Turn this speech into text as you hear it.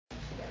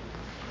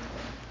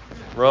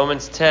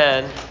Romans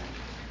 10,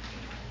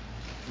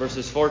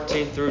 verses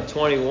 14 through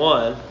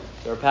 21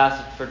 is our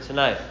passage for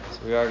tonight. So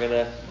we are going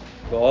to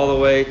go all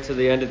the way to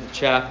the end of the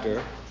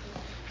chapter.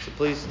 So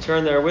please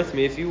turn there with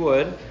me if you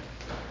would.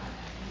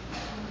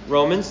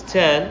 Romans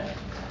 10,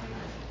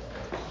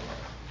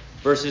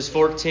 verses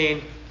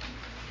 14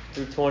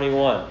 through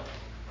 21.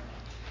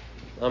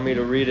 Allow me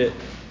to read it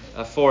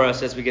for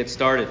us as we get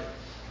started.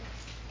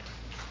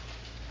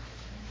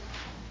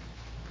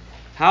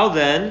 How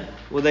then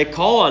will they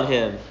call on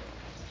him?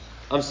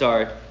 I'm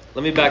sorry.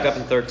 Let me back up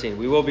in 13.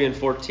 We will be in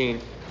 14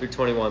 through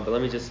 21, but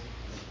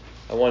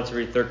I wanted to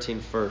read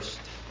 13 first.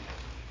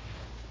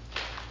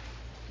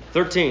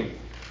 13.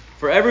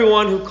 For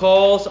everyone who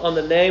calls on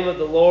the name of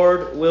the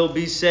Lord will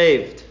be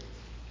saved.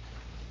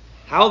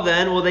 How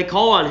then will they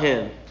call on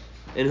him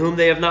in whom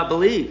they have not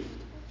believed?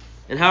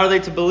 And how are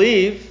they to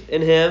believe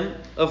in him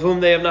of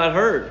whom they have not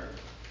heard?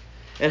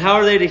 And how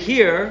are they to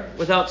hear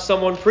without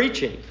someone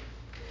preaching?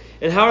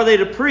 And how are they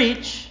to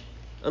preach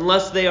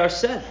unless they are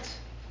sent?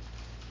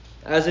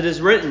 As it is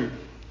written,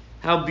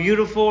 how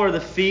beautiful are the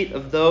feet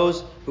of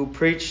those who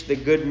preach the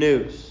good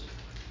news.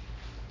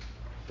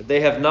 But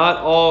they have not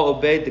all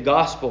obeyed the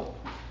gospel.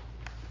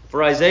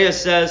 For Isaiah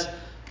says,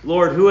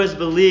 Lord, who has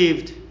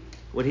believed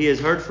what he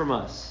has heard from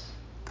us?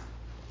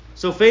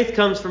 So faith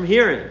comes from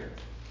hearing,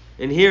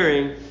 and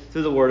hearing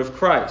through the word of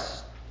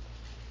Christ.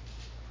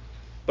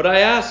 But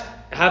I ask,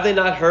 have they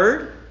not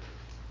heard?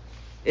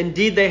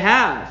 Indeed they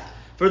have.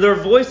 For their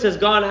voice has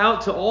gone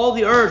out to all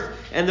the earth,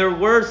 and their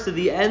words to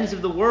the ends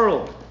of the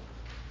world.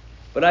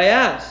 But I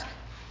ask,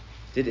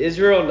 did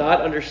Israel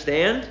not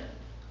understand?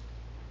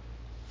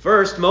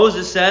 First,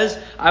 Moses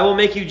says, I will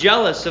make you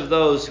jealous of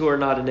those who are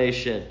not a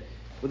nation.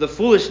 With a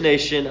foolish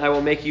nation, I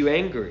will make you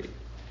angry.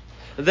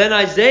 Then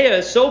Isaiah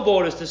is so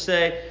bold as to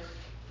say,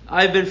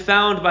 I have been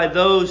found by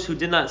those who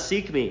did not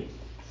seek me.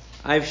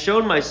 I have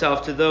shown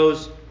myself to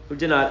those who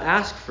did not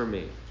ask for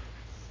me.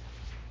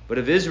 But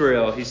of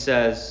Israel, he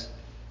says,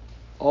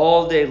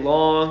 all day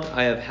long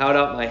I have held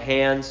out my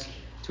hands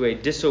to a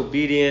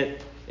disobedient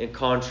and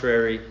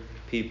contrary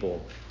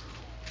people.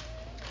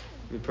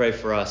 We pray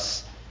for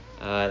us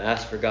and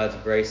ask for God's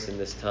grace in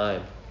this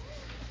time.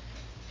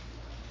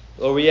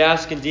 Lord, we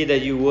ask indeed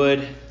that you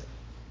would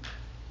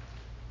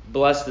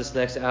bless this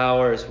next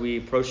hour as we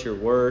approach your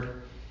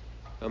word.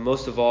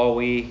 Most of all,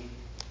 we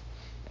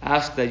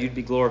ask that you'd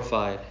be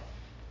glorified,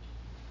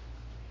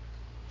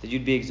 that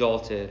you'd be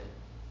exalted.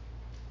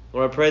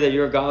 Lord, I pray that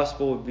your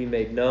gospel would be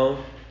made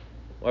known.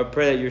 Lord, I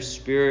pray that your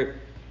Spirit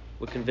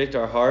would convict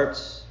our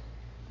hearts.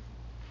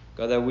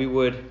 God, that we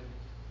would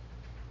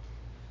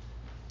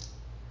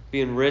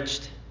be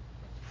enriched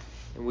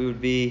and we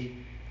would be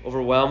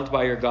overwhelmed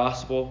by your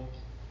gospel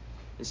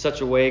in such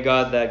a way,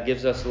 God, that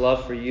gives us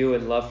love for you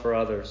and love for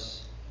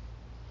others.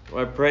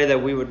 Lord, I pray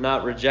that we would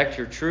not reject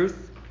your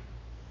truth,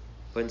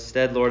 but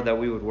instead, Lord, that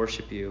we would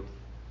worship you.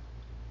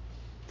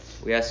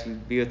 We ask you to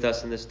be with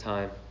us in this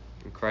time.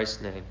 In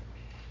Christ's name.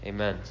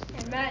 Amen.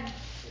 Amen.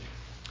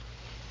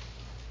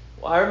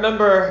 Well, I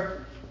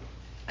remember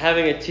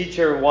having a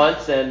teacher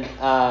once, and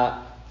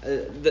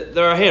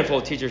there are a handful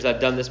of teachers that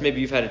have done this. Maybe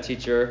you've had a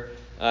teacher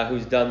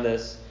who's done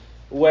this,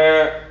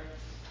 where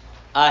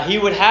he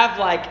would have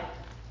like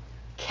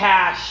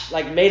cash,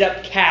 like made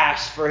up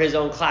cash for his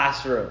own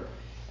classroom.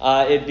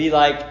 It'd be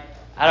like,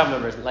 I don't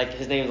remember, like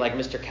his name's like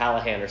Mr.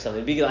 Callahan or something.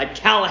 It'd be like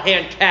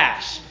Callahan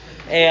cash,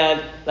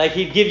 and like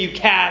he'd give you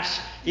cash.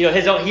 You know,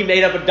 his own. He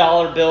made up a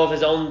dollar bill of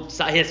his own.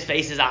 His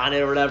face is on it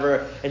or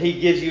whatever, and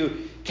he gives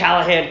you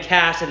Callahan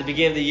cash at the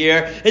beginning of the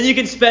year, and you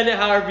can spend it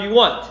however you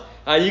want.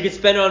 You can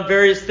spend it on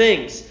various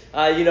things.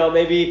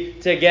 Maybe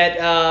to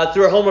get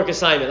through a homework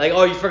assignment. Like,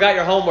 oh, you forgot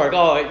your homework.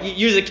 Oh,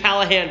 use a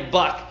Callahan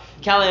buck,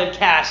 Callahan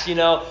cash,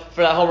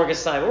 for that homework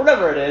assignment,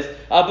 whatever it is.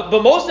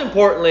 But most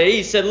importantly,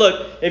 he said,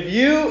 look,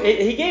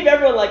 he gave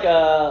everyone like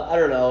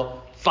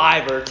a,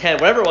 5 or 10,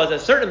 whatever it was, a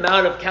certain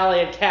amount of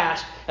Callahan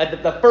cash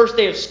at the first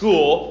day of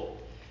school.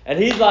 And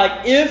he's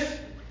like,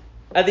 if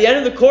at the end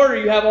of the quarter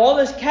you have all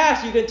this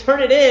cash, you can turn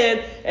it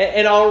in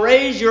and I'll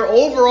raise your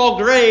overall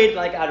grade,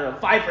 like, 5%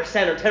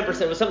 or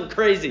 10%, it was something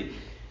crazy.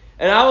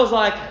 And I was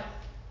like,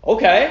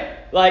 okay.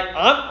 Like,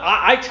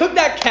 I took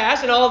that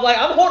cash and I was like,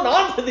 I'm holding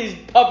on to these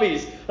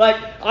puppies. Like,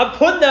 I'm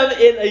putting them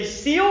in a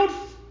sealed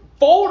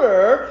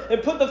folder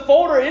and put the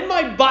folder in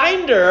my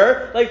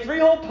binder, like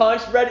 3-hole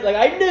punch, ready. Like,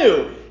 I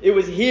knew it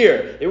was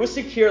here. It was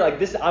secure. Like,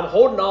 this, I'm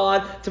holding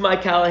on to my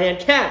Callahan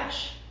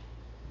cash.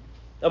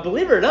 Now,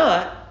 believe it or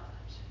not,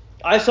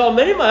 I saw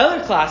many of my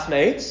other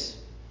classmates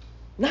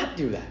not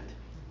do that.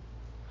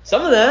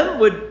 Some of them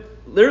would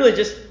literally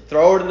just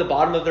throw it in the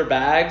bottom of their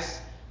bags,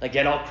 like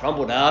get all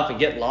crumbled up and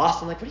get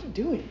lost. I'm like, what are you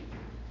doing?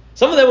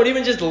 Some of them would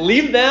even just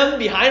leave them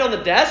behind on the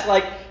desk.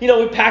 Like, we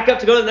pack up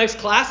to go to the next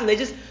class and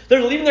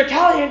they're leaving their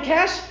Callahan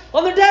cash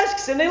on their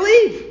desks and they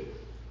leave.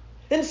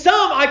 And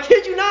some, I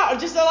kid you not,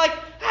 they're like,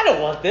 I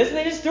don't want this. And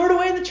they just throw it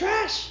away in the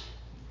trash.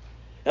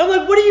 And I'm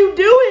like, what are you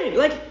doing?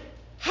 Like,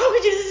 how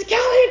could you, this is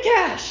Callahan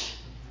cash.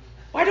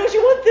 Why don't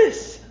you want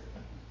this?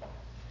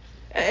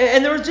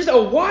 And there was just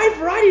a wide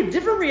variety of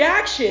different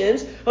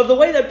reactions of the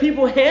way that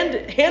people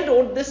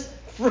handled this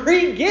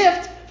free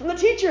gift from the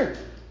teacher.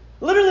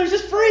 Literally, it was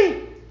just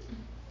free.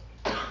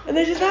 And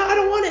they just, no, I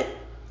don't want it.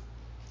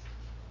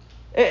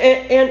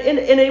 And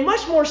in a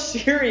much more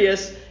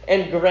serious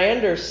and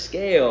grander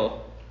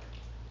scale,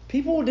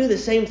 people will do the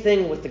same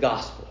thing with the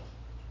gospel.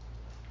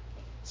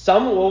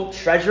 Some will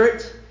treasure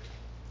it,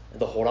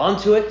 and they'll hold on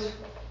to it,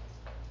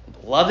 and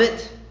they'll love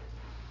it,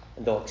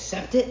 and they'll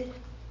accept it.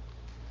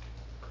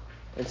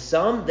 And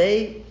some,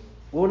 they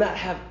will not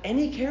have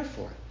any care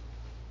for it.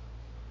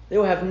 They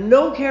will have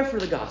no care for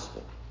the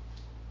gospel.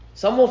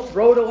 Some will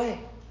throw it away.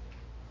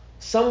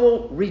 Some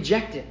will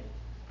reject it.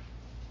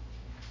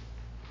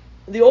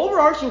 The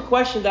overarching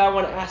question that I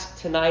want to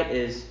ask tonight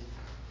is,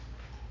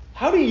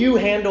 how do you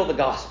handle the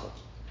gospel?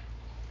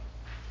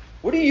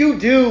 What do you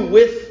do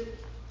with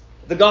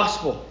the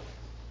gospel?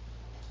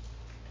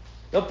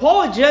 Now,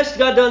 Paul had just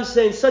got done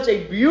saying such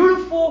a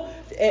beautiful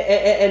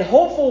and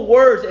hopeful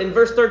words in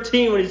verse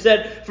 13 when he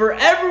said, "For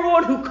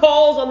everyone who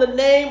calls on the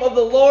name of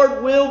the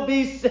Lord will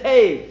be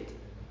saved."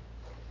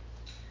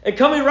 And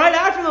coming right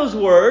after those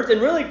words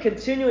and really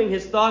continuing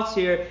his thoughts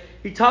here,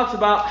 he talks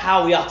about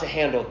how we ought to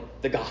handle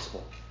the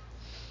gospel.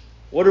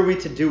 What are we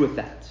to do with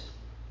that?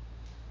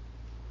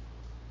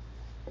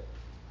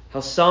 How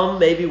some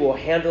maybe will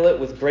handle it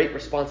with great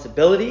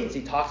responsibility as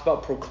he talks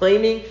about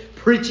proclaiming,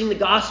 preaching the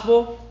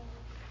gospel.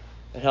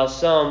 And how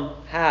some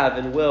have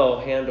and will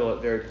handle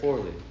it very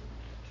poorly.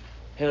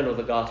 Handle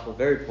the gospel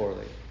very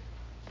poorly.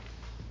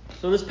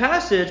 So in this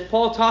passage,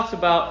 Paul talks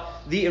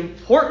about the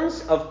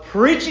importance of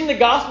preaching the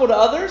gospel to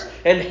others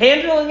and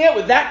handling it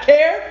with that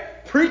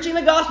care, preaching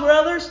the gospel to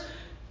others,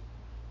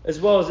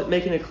 as well as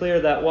making it clear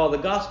that while the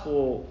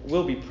gospel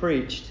will be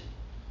preached,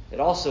 it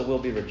also will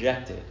be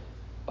rejected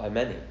by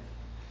many.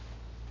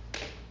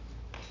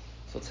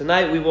 So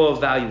tonight we will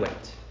evaluate.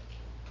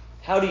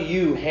 How do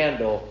you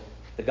handle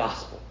the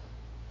gospel?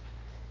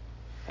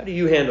 How do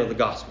you handle the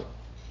gospel?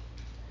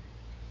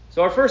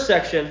 So our first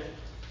section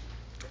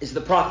is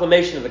the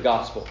proclamation of the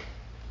gospel,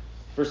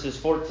 verses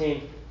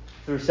 14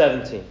 through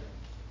 17.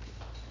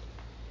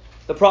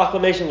 The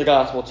proclamation of the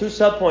gospel. 2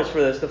 subpoints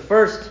for this. The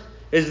first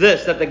is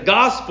this, that the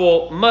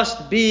gospel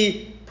must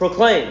be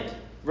proclaimed,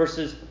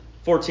 verses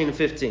 14 and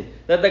 15.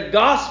 That the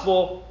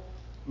gospel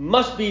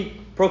must be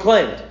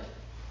proclaimed.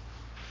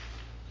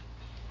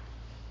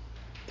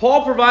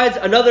 Paul provides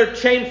another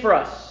chain for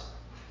us.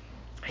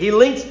 He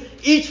links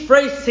each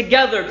phrase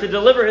together to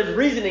deliver his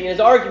reasoning and his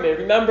argument.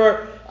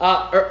 Remember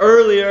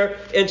earlier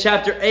in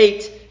chapter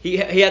 8, he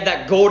had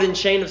that golden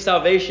chain of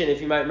salvation, if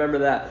you might remember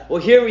that.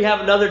 Well, here we have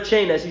another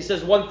chain as he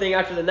says one thing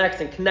after the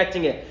next and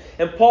connecting it.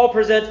 And Paul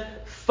presents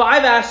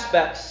 5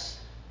 aspects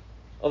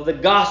of the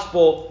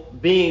gospel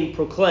being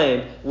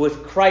proclaimed,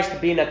 with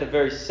Christ being at the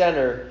very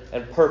center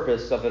and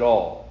purpose of it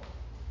all.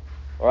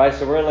 All right,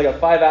 so we're going to look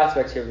at 5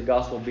 aspects here of the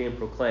gospel being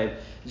proclaimed,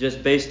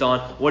 just based on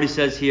what he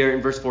says here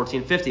in verse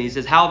 14 and 15. He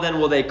says, "How then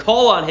will they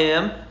call on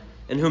him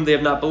in whom they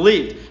have not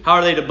believed? How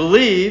are they to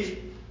believe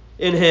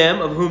in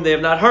him of whom they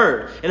have not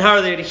heard? And how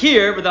are they to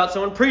hear without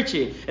someone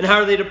preaching? And how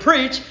are they to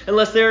preach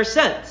unless they are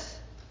sent?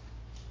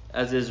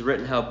 As is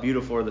written, how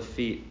beautiful are the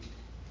feet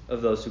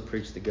of those who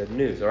preach the good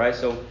news." All right,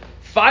 so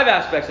 5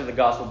 aspects of the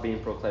gospel being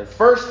proclaimed.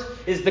 First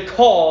is the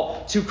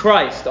call to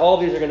Christ. All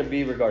of these are going to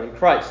be regarding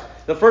Christ.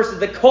 The first is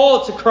the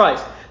call to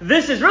Christ.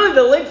 This is really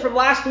the link from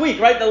last week,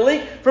 right? The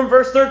link from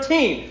verse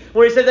 13,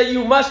 where he said that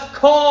you must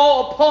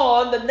call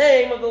upon the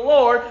name of the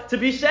Lord to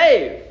be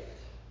saved.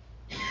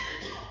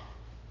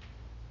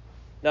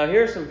 Now,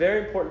 here are some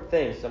very important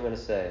things I'm going to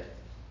say.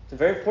 Some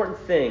very important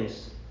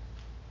things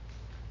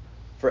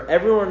for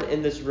everyone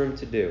in this room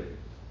to do.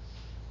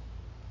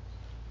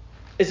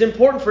 It's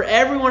important for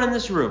everyone in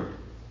this room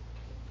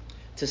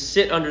to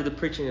sit under the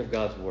preaching of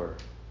God's word.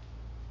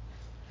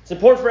 It's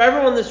important for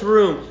everyone in this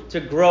room to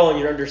grow in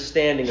your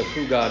understanding of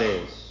who God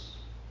is.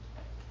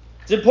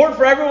 It's important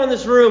for everyone in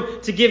this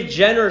room to give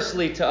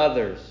generously to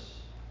others.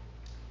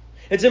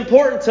 It's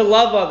important to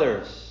love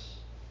others.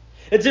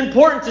 It's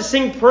important to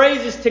sing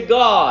praises to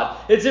God.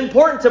 It's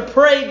important to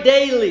pray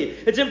daily.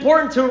 It's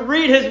important to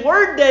read His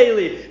Word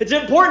daily. It's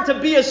important to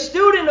be a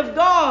student of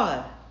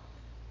God.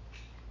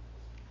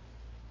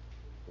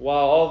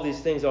 While all of these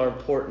things are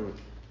important,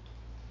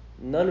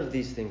 none of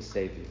these things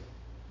save you.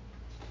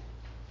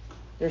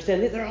 You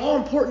understand? They're all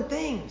important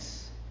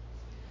things.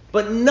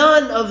 But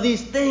none of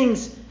these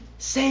things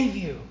save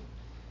you.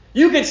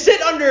 You could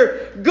sit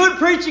under good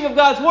preaching of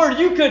God's Word.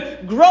 You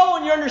could grow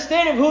in your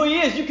understanding of who He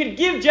is. You could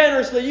give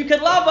generously. You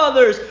could love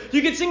others.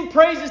 You could sing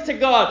praises to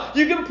God.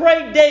 You can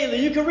pray daily.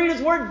 You can read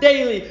His Word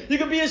daily. You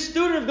can be a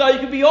student of God. You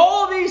can be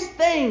all these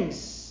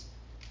things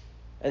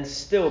and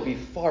still be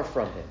far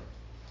from Him.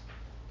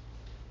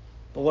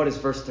 But what does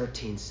verse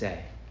 13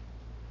 say?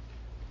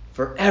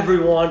 For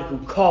everyone who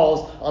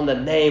calls on the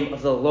name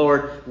of the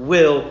Lord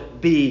will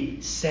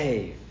be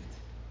saved.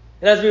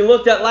 And as we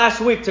looked at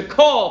last week, to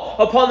call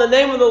upon the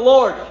name of the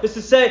Lord is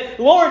to say,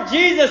 Lord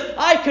Jesus,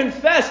 I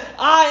confess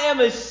I am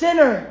a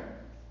sinner.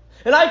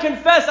 And I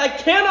confess I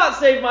cannot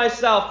save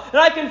myself. And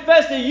I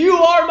confess that you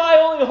are my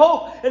only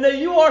hope and that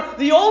you are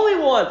the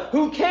only one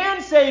who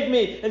can save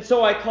me. And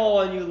so I call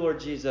on you, Lord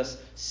Jesus.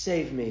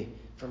 Save me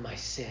from my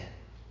sin.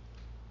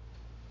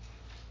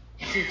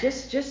 See,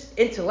 just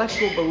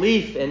intellectual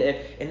belief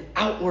and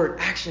outward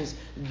actions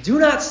do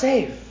not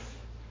save.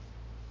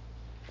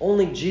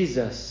 Only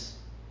Jesus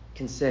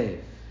can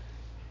save.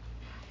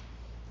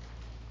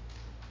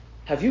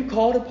 Have you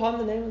called upon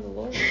the name of the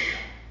Lord?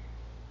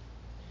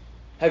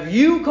 Have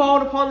you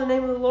called upon the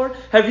name of the Lord?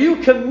 Have you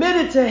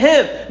committed to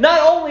Him,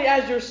 not only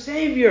as your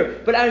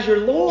Savior, but as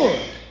your Lord?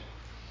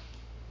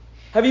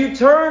 Have you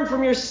turned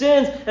from your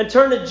sins and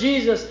turned to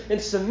Jesus in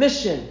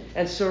submission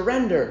and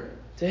surrender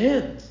to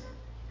Him?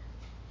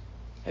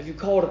 Have you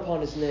called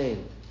upon His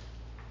name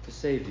to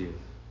save you?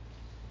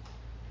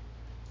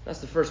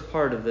 That's the first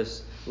part of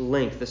this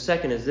link. The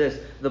second is this,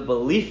 the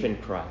belief in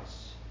Christ.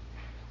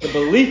 The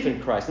belief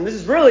in Christ. And this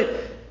is really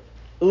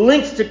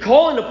linked to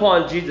calling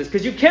upon Jesus,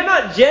 because you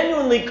cannot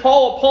genuinely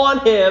call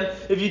upon Him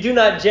if you do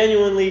not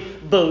genuinely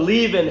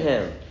believe in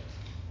Him.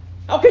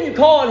 How can you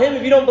call on Him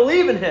if you don't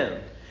believe in Him?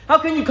 How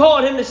can you call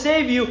on Him to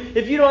save you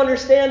if you don't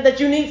understand that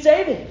you need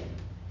saving?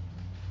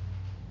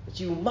 But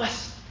you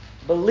must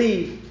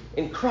believe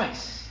in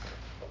Christ.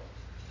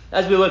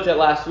 As we looked at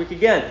last week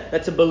again,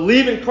 that to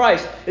believe in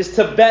Christ is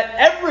to bet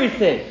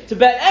everything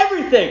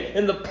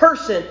in the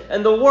person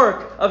and the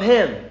work of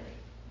Him.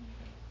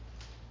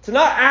 To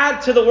not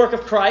add to the work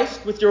of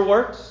Christ with your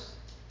works.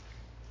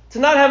 To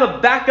not have a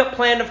backup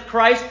plan of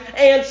Christ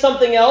and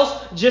something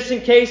else just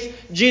in case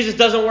Jesus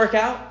doesn't work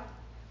out.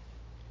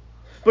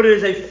 But it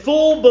is a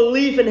full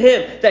belief in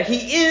Him that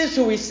He is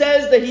who He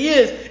says that He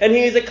is, and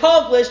He has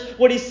accomplished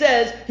what He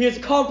says He has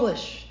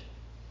accomplished.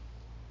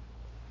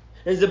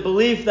 It is a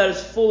belief that is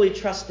fully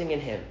trusting in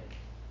Him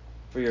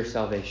for your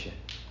salvation.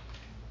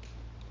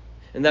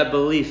 And that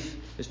belief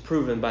is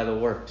proven by the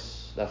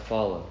works that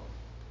follow.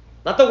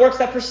 Not the works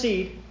that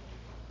precede,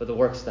 but the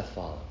works that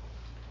follow.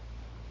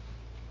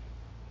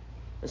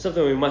 And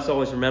something we must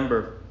always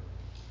remember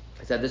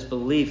is that this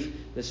belief,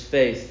 this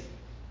faith,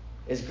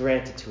 is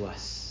granted to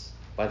us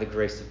by the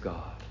grace of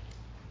God.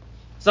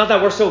 It's not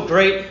that we're so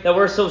great, that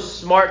we're so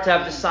smart to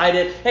have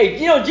decided, hey,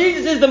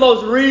 Jesus is the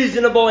most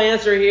reasonable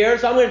answer here,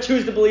 so I'm going to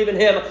choose to believe in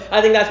Him.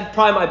 I think that's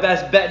probably my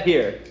best bet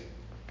here.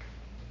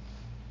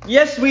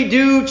 Yes, we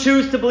do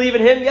choose to believe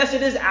in Him. Yes,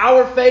 it is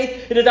our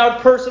faith. It is our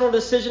personal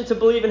decision to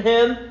believe in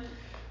Him.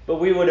 But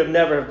we would have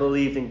never have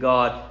believed in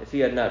God if He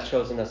had not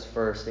chosen us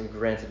first and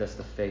granted us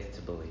the faith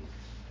to believe.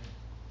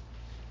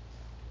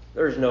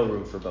 There is no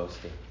room for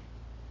boasting.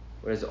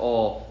 It is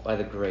all by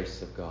the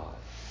grace of God.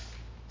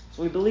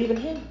 So we believe in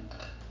Him.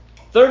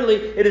 Thirdly,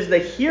 it is the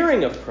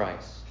hearing of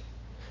Christ.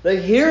 The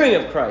hearing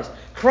of Christ.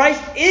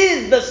 Christ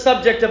is the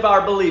subject of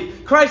our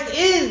belief. Christ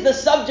is the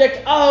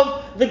subject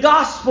of the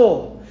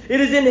gospel.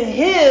 It is in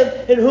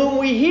Him in whom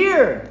we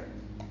hear.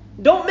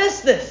 Don't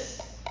miss this.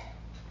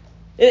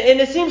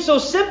 And it seems so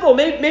simple,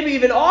 maybe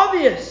even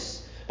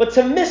obvious, but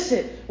to miss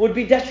it would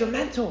be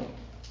detrimental.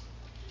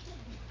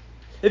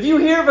 If you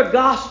hear of a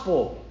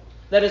gospel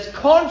that is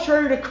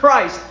contrary to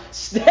Christ,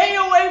 stay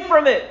away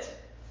from it.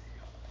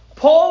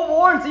 Paul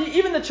warns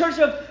even the church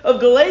of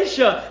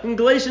Galatia in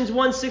Galatians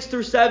 1, 6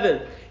 through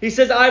 7. He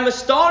says, I am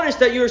astonished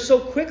that you are so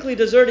quickly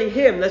deserting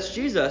Him, that's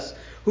Jesus,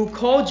 who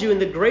called you in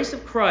the grace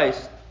of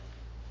Christ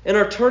and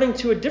are turning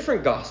to a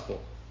different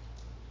gospel.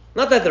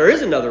 Not that there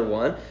is another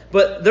one,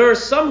 but there are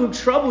some who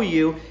trouble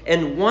you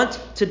and want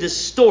to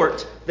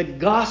distort the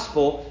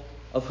gospel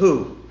of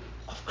who?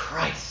 Of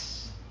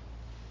Christ.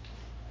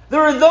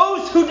 There are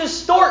those who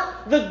distort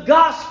the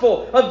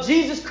gospel of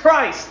Jesus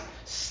Christ.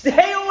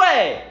 Stay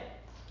away.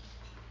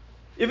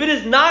 If it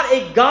is not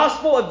a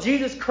gospel of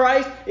Jesus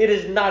Christ, it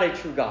is not a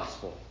true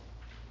gospel.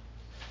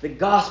 The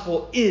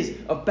gospel is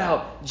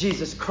about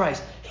Jesus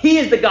Christ. He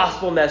is the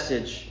gospel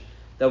message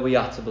that we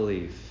ought to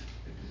believe.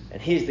 And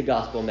He is the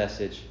gospel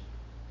message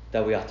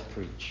that we ought to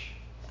preach.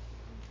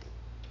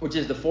 Which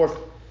is the fourth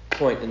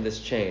point in this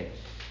chain,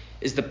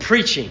 is the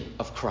preaching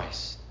of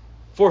Christ.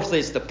 Fourthly,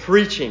 it's the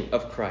preaching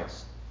of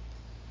Christ.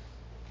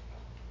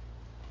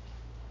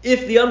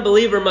 If the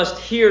unbeliever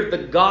must hear the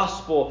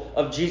gospel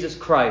of Jesus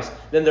Christ,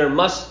 then there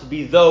must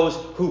be those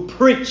who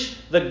preach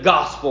the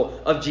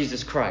gospel of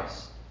Jesus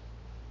Christ.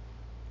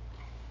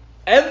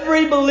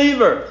 Every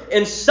believer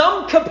in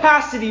some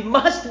capacity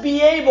must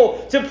be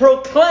able to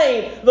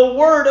proclaim the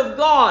Word of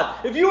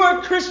God. If you are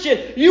a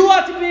Christian, you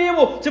ought to be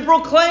able to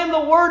proclaim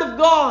the Word of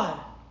God.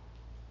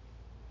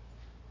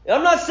 And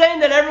I'm not saying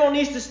that everyone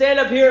needs to stand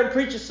up here and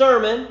preach a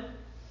sermon.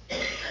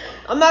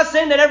 I'm not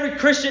saying that every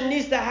Christian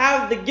needs to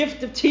have the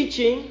gift of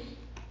teaching.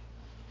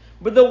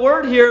 But the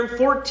word here in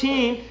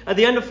 14, at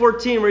the end of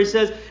 14, where he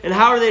says, and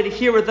how are they to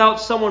hear without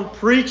someone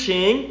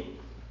preaching?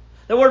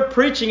 The word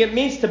preaching, it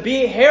means to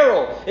be a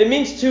herald. It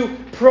means to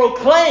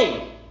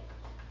proclaim.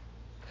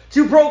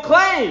 To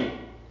proclaim.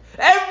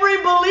 Every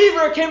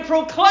believer can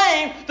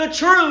proclaim the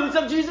truths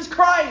of Jesus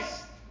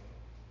Christ.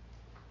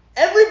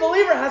 Every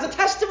believer has a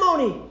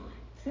testimony.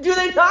 Do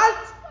they not?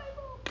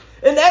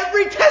 And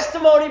every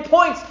testimony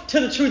points to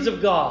the truths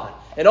of God.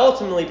 and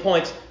ultimately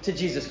points to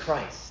Jesus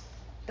Christ.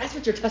 That's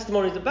what your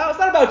testimony is about. It's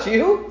not about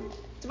you.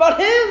 It's about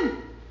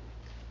Him.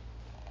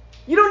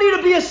 You don't need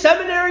to be a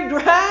seminary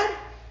grad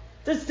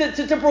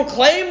to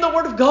proclaim the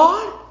Word of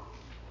God.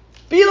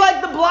 Be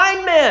like the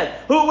blind man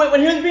who,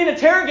 when he was being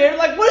interrogated,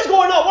 like, what is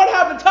going on? What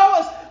happened? Tell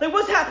us. Like,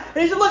 what's happened?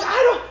 And he said, look,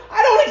 I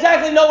don't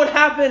exactly know what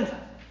happened.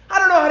 I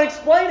don't know how to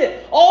explain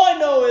it. All I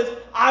know is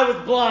I was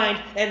blind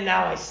and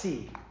now I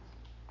see.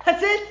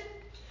 That's it.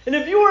 And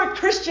if you were a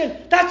Christian,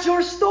 that's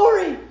your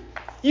story.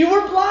 You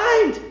were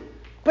blind,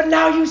 but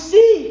now you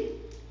see.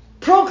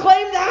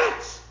 Proclaim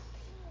that.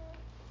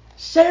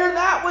 Share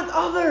that with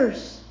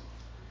others.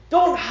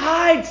 Don't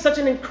hide such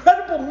an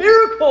incredible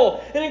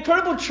miracle, an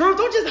incredible truth.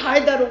 Don't just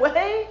hide that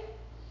away.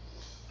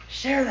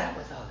 Share that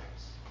with others.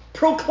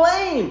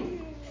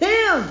 Proclaim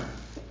Him.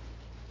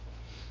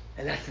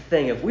 And that's the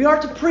thing. If we are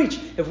to preach,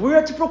 if we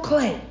are to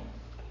proclaim,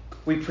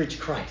 we preach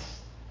Christ.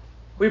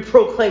 We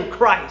proclaim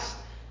Christ.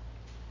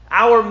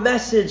 Our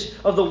message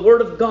of the Word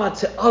of God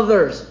to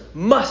others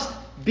must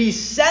be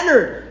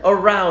centered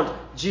around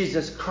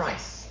Jesus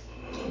Christ.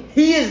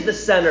 He is the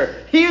center.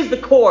 He is the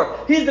core.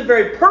 He is the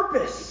very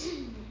purpose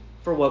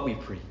for what we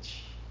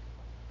preach.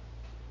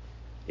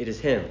 It is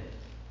Him,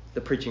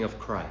 the preaching of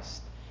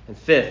Christ. And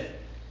fifth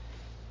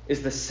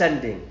is the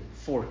sending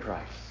for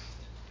Christ.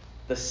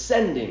 The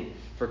sending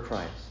for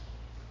Christ.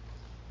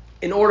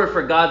 In order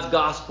for God's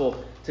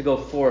gospel to go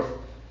forth,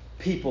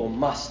 people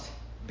must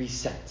be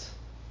sent.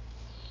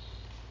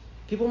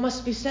 People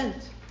must be sent.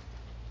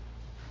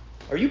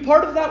 Are you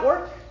part of that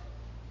work?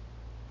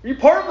 Are you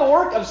part of the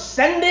work of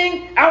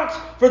sending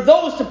out for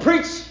those to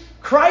preach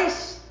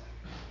Christ?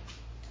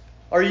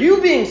 Are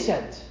you being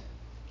sent?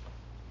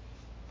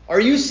 Are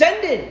you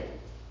sending?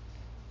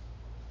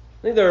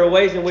 I think there are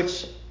ways in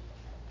which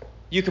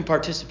you can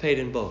participate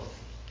in both.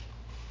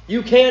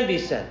 You can be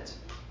sent.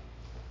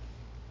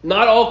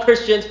 Not all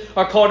Christians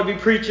are called to be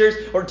preachers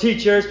or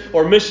teachers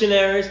or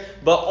missionaries,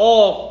 but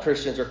all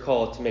Christians are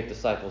called to make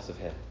disciples of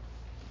Him.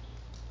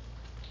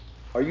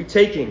 Are you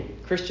taking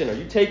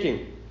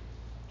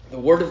the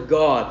Word of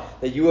God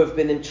that you have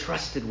been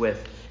entrusted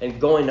with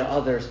and going to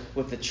others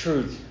with the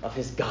truth of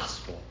His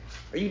gospel?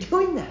 Are you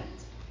doing that?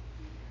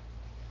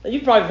 Now,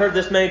 you've probably heard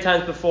this many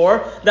times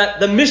before, that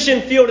the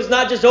mission field is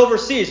not just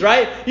overseas,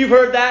 right? You've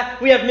heard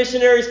that. We have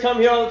missionaries come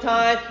here all the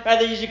time, right?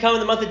 They usually come in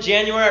the month of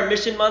January, our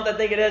mission month, I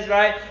think it is,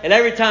 right? And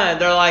every time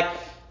they're like,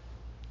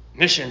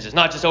 missions is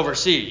not just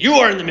overseas. You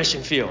are in the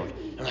mission field.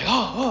 I'm like,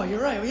 oh,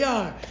 you're right, we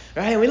are.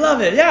 Right? And we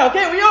love it. Yeah,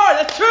 okay, we are.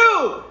 That's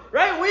true.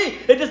 Right?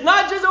 It is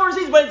not just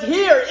overseas, but it's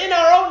here in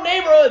our own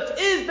neighborhoods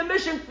is the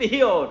mission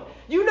field.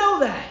 You know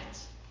that.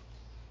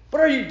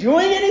 But are you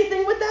doing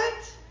anything with that?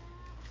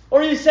 Or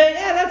are you saying,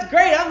 yeah, that's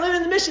great. I'm living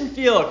in the mission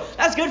field.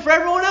 That's good for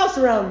everyone else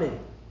around me.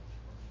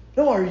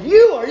 No, are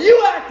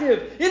you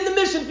active in the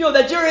mission field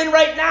that you're in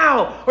right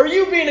now? Are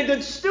you being a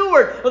good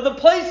steward of the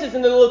places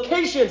and the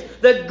locations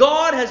that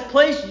God has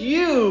placed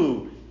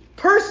you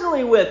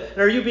personally with?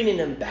 And are you being an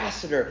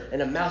ambassador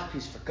and a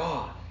mouthpiece for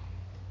God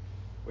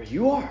where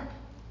you are?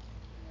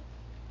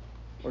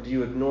 Or do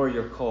you ignore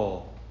your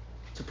call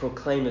to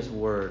proclaim His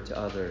word to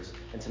others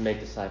and to make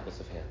disciples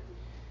of Him?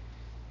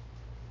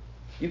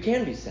 You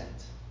can be sent.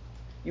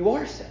 You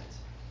are sent.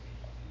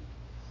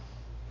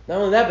 Not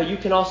only that, but you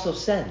can also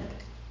send.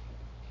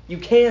 You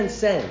can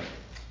send.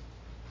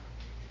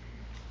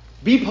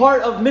 Be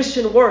part of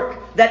mission work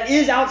that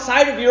is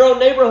outside of your own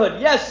neighborhood.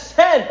 Yes,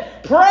 send.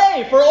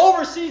 Pray for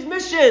overseas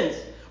missions.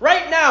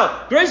 Right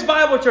now, Grace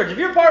Bible Church, if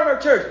you're part of our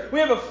church, we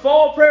have a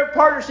fall prayer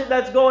partnership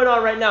that's going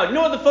on right now. You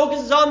know what the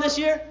focus is on this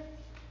year?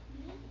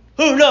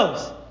 Who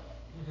knows?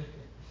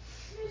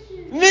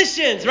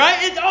 Missions, right?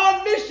 It's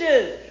on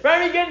missions,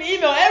 right? We get an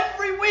email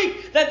every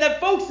week that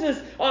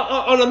focuses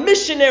on a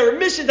missionary,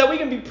 missions that we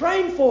can be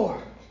praying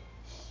for.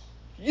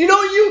 You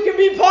know you can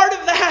be part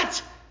of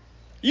that.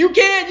 You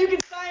can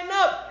sign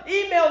up,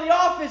 email the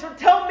office, or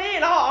tell me,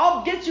 and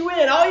I'll get you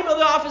in. I'll email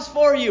the office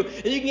for you,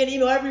 and you can get an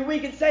email every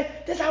week and say,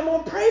 I'm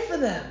going to pray for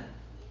them.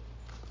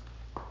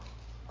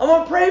 I'm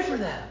going to pray for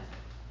them.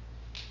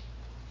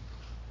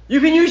 You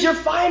can use your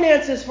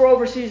finances for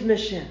overseas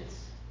missions.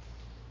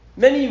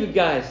 Many of you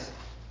guys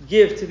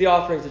give to the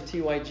offerings of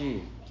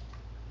TYG.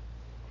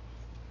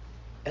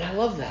 And I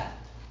love that.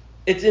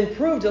 It's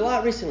improved a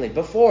lot recently.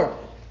 Before,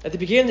 at the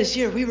beginning of this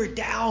year, we were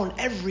down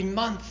every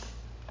month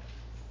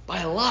by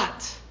a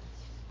lot.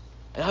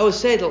 And I would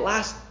say the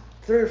last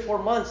 3 or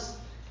 4 months,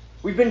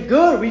 we've been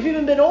good. We've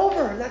even been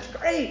over, and that's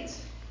great.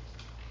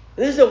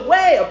 And this is a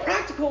way, a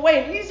practical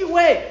way, an easy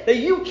way that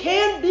you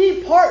can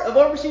be part of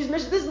overseas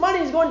missions. This money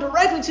is going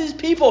directly to His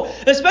people.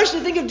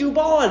 Especially think of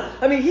Dubon.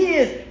 I mean, he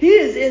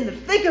is in the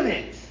thick of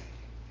it.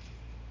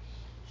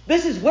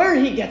 This is where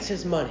he gets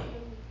his money.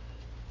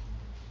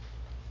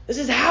 This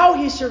is how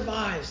he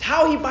survives,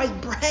 how he buys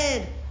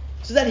bread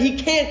so that he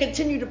can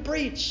continue to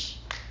preach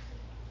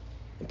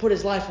and put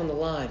his life on the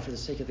line for the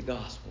sake of the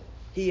gospel.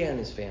 He and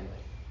his family.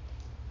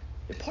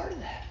 You're part of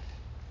that.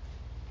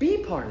 Be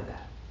part of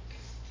that.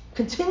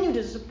 Continue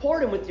to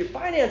support him with your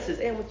finances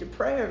and with your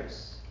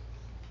prayers.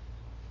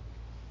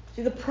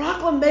 See, the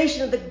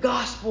proclamation of the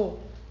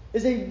gospel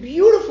is a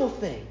beautiful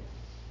thing.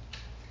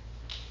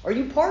 Are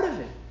you part of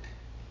it?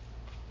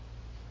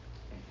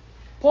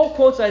 Paul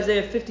quotes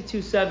Isaiah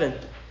 52:7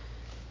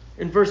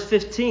 in verse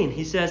 15.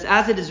 He says,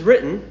 as it is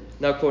written,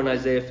 now quoting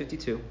Isaiah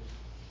 52,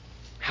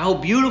 how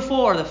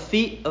beautiful are the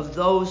feet of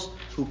those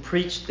who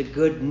preach the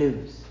good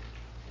news.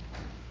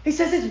 He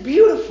says it's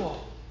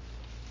beautiful.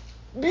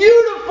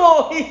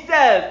 Beautiful, he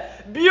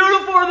says.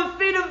 Beautiful are the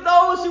feet of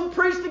those who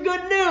preach the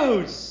good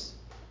news.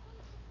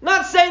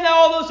 Not saying that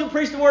all those who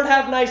preach the word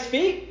have nice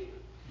feet.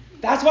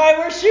 That's why I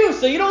wear shoes,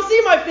 so you don't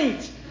see my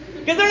feet.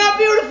 Because they're not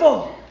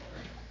beautiful.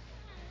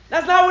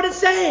 That's not what it's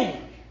saying.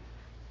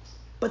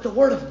 But the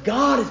word of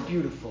God is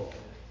beautiful.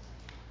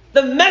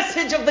 The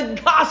message of the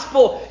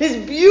gospel is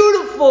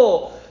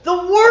beautiful. The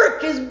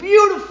work is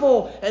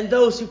beautiful. And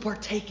those who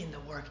partake in the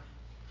work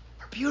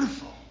are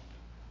beautiful.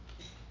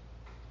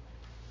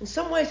 In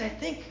some ways, I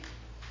think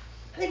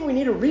we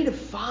need to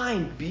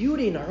redefine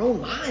beauty in our own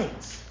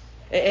minds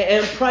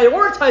and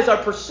prioritize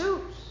our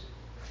pursuits.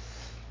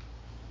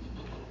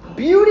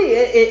 Beauty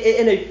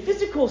in a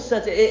physical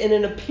sense, in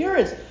an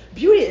appearance,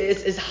 beauty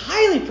is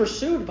highly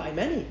pursued by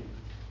many.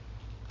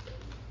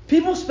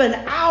 People spend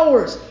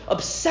hours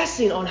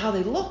obsessing on how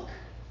they look.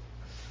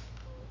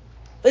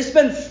 They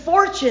spend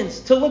fortunes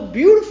to look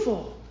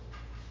beautiful.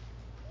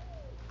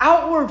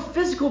 Outward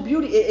physical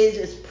beauty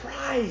is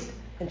prized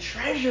and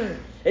treasured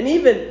and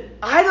even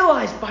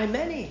idolized by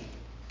many,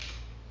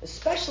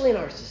 especially in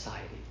our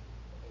society.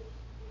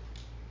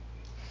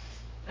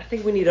 I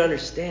think we need to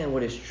understand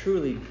what is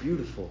truly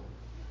beautiful.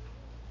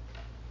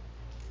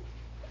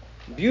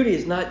 Beauty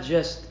is not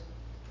just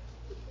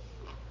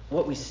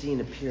what we see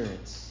in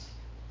appearance.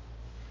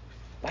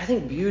 But I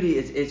think beauty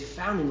is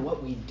found in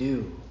what we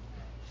do.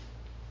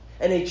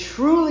 And a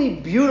truly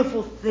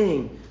beautiful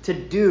thing to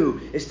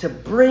do is to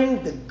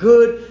bring the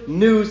good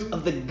news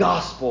of the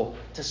gospel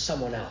to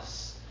someone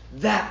else.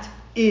 That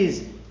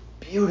is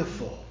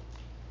beautiful.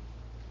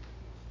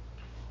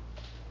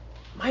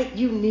 Might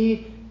you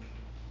need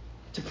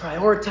to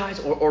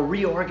prioritize or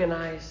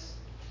reorganize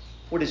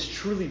what is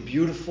truly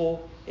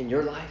beautiful in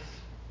your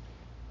life?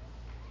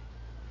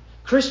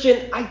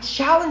 Christian, I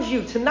challenge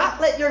you to not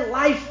let your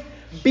life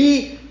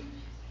be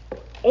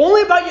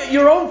only about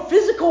your own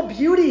physical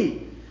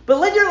beauty, but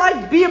let your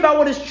life be about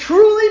what is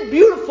truly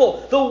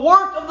beautiful, the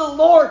work of the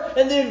Lord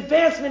and the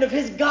advancement of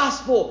His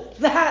gospel.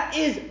 That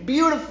is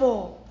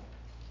beautiful.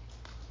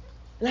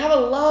 And have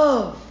a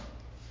love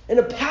and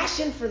a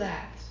passion for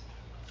that.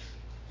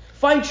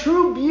 Find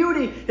true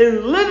beauty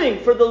in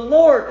living for the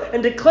Lord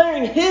and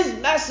declaring His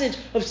message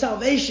of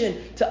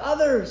salvation to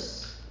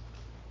others.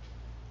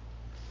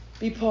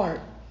 Be part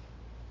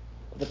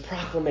of the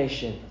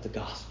proclamation of the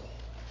gospel.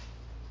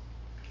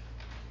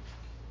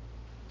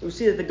 We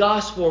see that the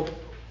gospel,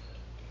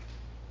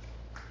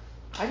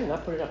 I did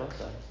not put it up, I'm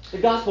sorry. The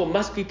gospel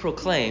must be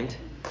proclaimed.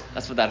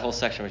 That's what that whole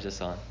section was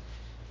just on.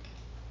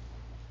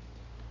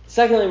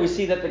 Secondly, we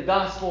see that the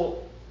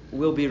gospel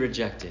will be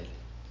rejected.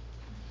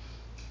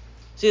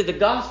 See, the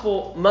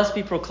gospel must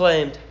be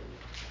proclaimed.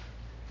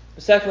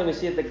 But secondly, we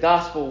see that the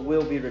gospel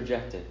will be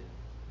rejected.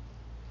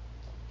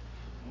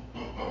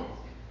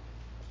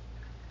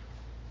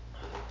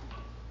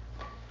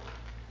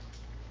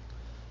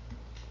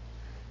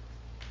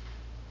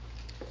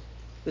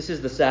 This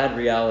is the sad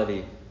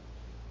reality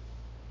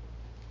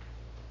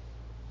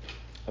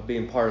of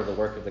being part of the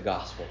work of the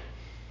gospel,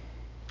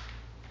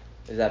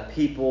 is that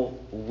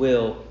people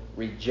will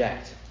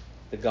reject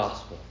the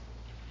gospel.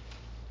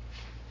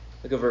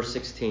 Look at verse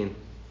 16.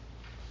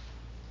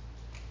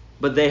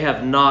 But they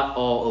have not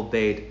all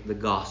obeyed the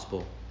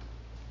gospel.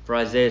 For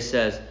Isaiah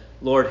says,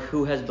 Lord,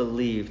 who has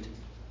believed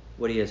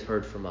what he has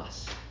heard from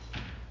us?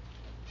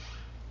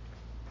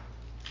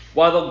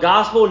 While the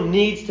gospel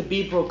needs to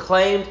be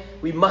proclaimed,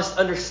 we must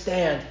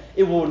understand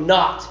it will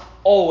not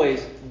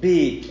always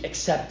be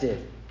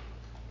accepted.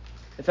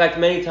 In fact,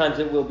 many times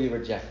it will be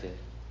rejected.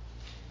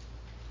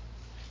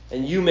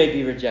 And you may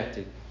be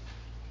rejected.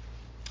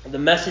 The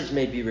message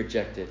may be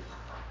rejected.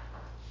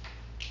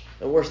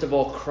 And worst of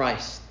all,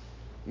 Christ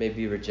may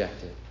be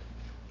rejected.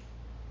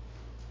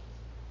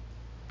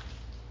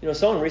 You know,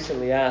 someone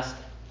recently asked,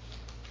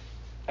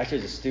 actually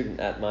it was a student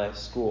at my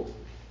school,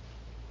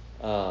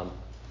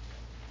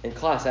 in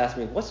class asked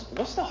me,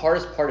 what's the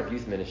hardest part of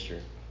youth ministry?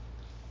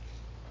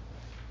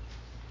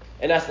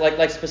 And that's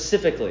like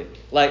specifically,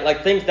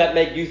 like things that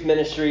make youth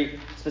ministry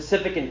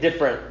specific and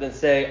different than,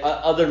 say,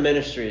 other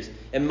ministries.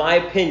 In my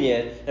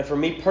opinion, and for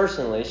me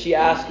personally, she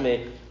asked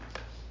me,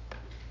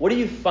 what do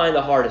you find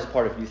the hardest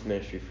part of youth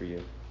ministry for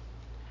you?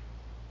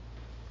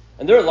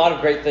 And there are a lot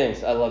of great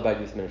things I love about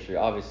youth ministry,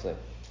 obviously.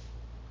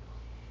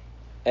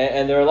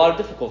 And there are a lot of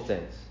difficult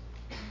things.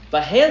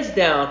 But hands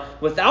down,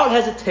 without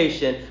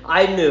hesitation,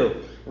 I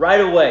knew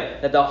right away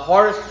that the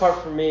hardest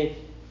part for me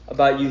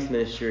about youth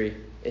ministry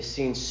is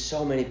seeing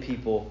so many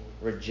people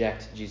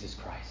reject Jesus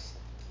Christ.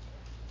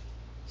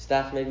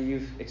 Staff, maybe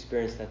you've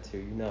experienced that too.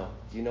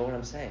 You know what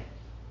I'm saying.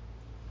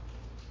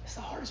 It's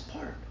the hardest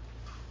part.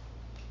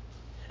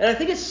 And I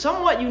think it's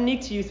somewhat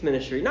unique to youth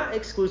ministry, not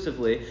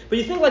exclusively, but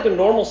you think like a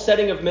normal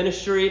setting of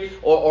ministry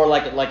or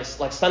like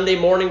Sunday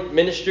morning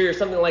ministry or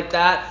something like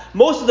that.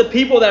 Most of the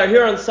people that are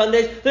here on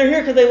Sundays, they're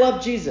here because they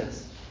love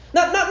Jesus.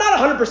 Not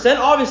 100%,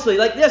 obviously.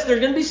 Like, yes, there's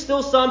going to be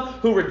still some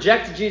who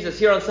reject Jesus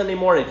here on Sunday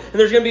morning. And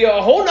there's going to be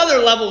a whole other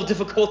level of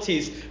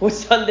difficulties with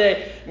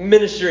Sunday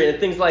ministry and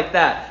things like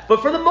that.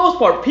 But for the most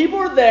part, people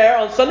are there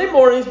on Sunday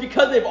mornings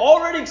because they've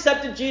already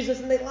accepted Jesus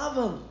and they love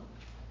Him.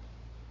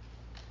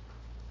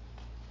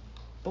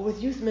 But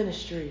with youth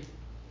ministry,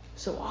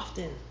 so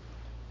often,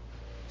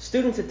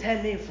 students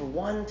attend maybe for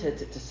 1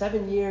 to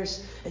 7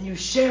 years, and you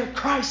share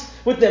Christ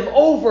with them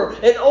over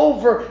and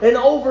over and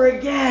over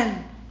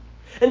again.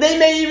 And they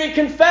may even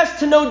confess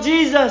to know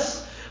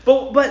Jesus.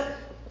 But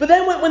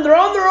then when they're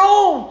on their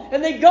own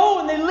and they go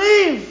and they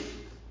leave,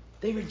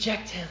 they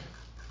reject Him.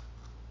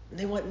 And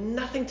they want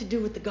nothing to do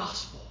with the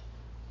gospel.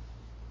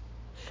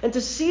 And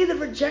to see the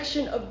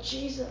rejection of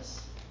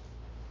Jesus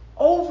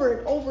over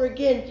and over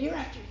again, year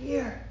after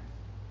year,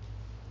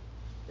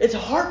 it's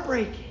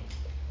heartbreaking.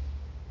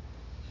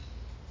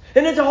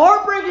 And it's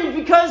heartbreaking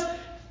because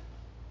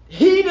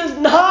He does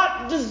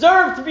not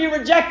deserve to be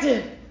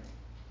rejected.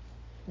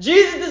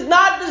 Jesus does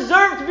not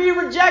deserve to be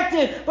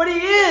rejected, but He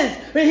is.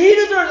 And He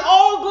deserves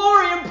all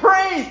glory and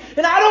praise.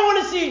 And I don't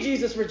want to see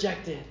Jesus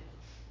rejected.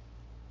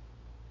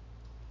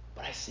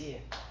 But I see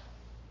it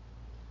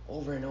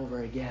over and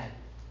over again.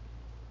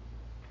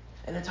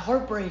 And it's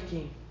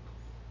heartbreaking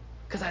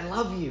because I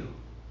love you.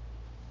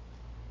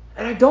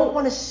 And I don't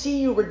want to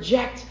see you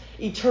reject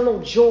eternal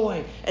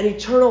joy and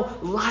eternal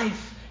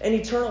life and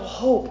eternal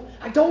hope.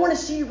 I don't want to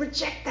see you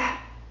reject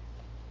that.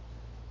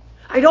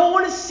 I don't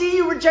want to see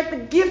you reject the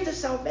gift of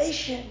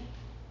salvation.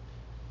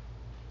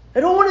 I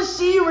don't want to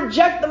see you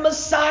reject the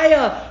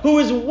Messiah who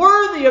is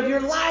worthy of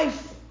your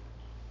life.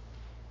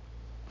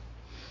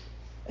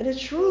 And it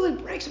truly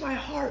breaks my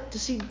heart to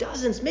see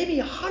dozens, maybe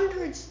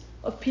hundreds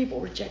of people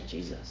reject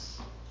Jesus.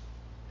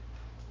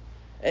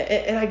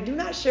 And I do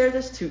not share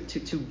this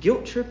to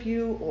guilt trip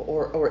you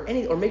or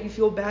make you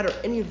feel bad or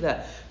any of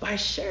that. But I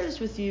share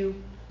this with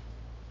you,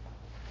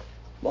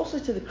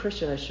 mostly to the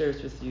Christian, I share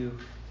this with you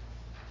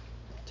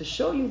to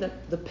show you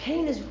that the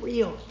pain is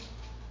real.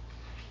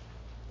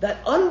 That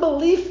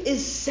unbelief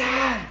is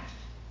sad.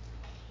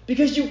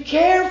 Because you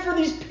care for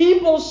these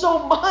people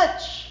so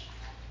much.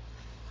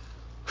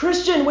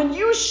 Christian, when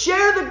you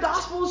share the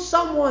gospel with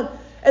someone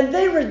and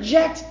they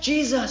reject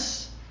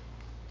Jesus,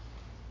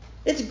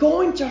 it's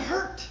going to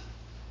hurt.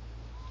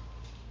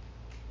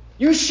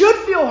 You should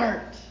feel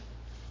hurt.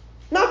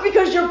 Not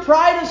because your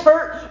pride is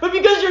hurt, but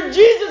because your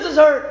Jesus is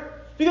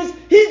hurt. Because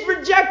He's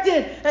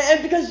rejected.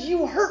 And because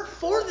you hurt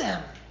for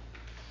them.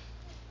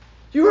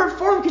 You hurt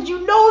for them because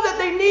you know that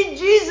they need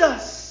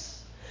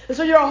Jesus. And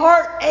so your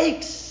heart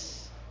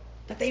aches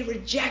that they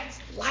reject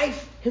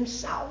life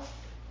Himself.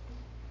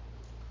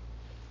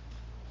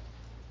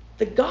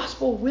 The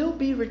gospel will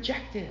be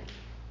rejected.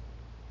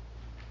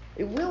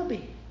 It will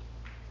be.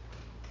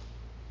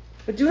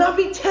 But do not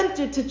be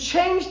tempted to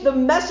change the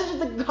message of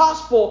the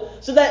gospel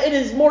so that it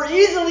is more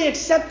easily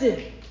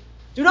accepted.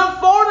 Do not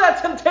fall to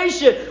that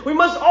temptation. We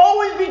must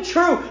always be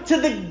true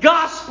to the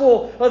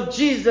gospel of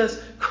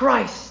Jesus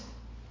Christ.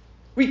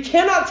 We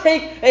cannot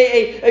take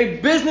a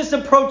business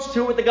approach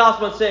to it with the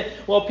gospel and say,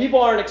 well,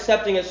 people aren't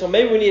accepting it, so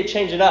maybe we need to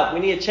change it up. We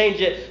need to change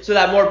it so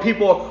that more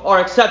people are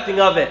accepting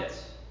of it.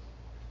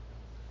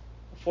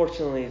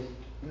 Unfortunately,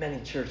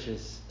 many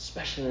churches,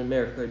 especially in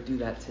America, do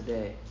that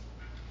today.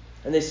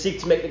 And they seek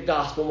to make the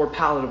gospel more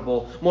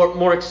palatable,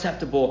 more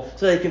acceptable,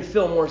 so they can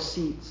fill more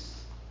seats.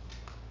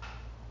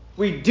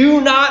 We do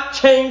not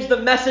change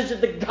the message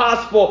of the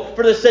gospel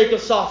for the sake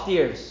of soft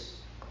ears.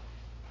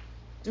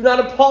 Do not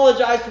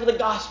apologize for the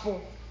gospel.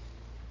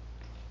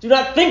 Do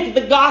not think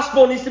that the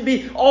gospel needs to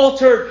be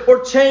altered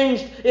or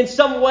changed in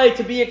some way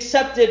to be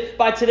accepted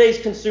by today's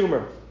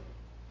consumer.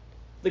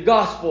 The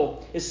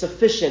gospel is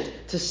sufficient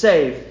to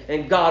save,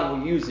 and God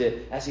will use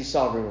it as He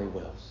sovereignly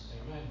wills.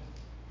 Amen.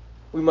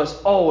 We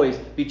must always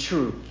be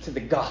true to the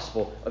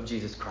gospel of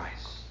Jesus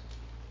Christ.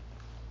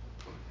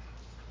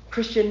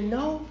 Christian,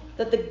 know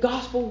that the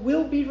gospel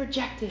will be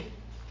rejected.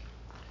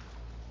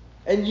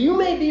 And you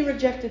may be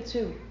rejected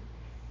too.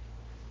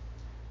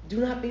 Do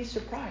not be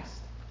surprised.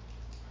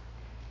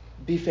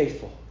 Be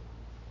faithful.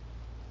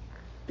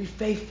 Be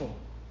faithful.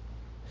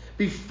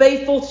 Be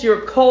faithful to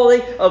your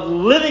calling of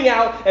living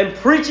out and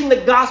preaching the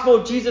gospel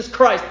of Jesus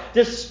Christ,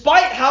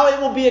 despite how it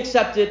will be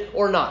accepted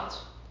or not.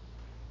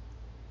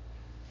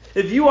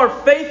 If you are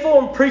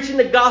faithful in preaching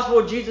the gospel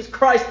of Jesus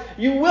Christ,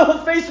 you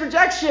will face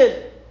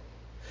rejection.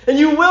 And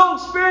you will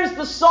experience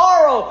the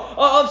sorrow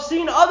of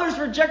seeing others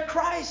reject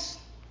Christ.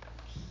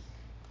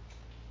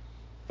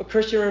 But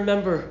Christian,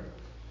 remember,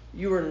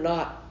 you are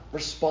not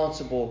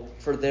responsible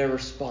for their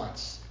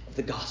response of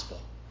the gospel.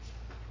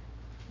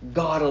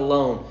 God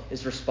alone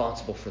is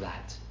responsible for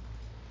that.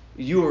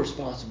 You are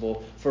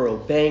responsible for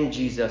obeying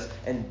Jesus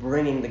and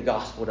bringing the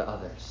gospel to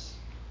others.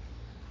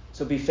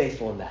 So be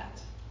faithful in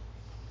that.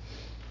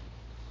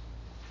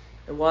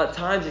 And while at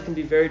times it can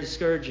be very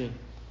discouraging,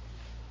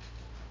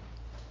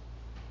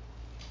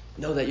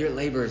 know that your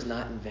labor is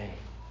not in vain.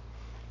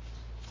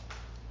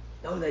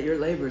 Know that your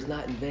labor is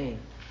not in vain.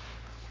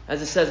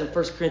 As it says in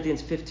 1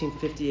 Corinthians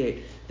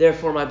 15:58,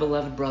 therefore, my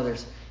beloved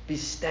brothers, be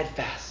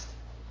steadfast,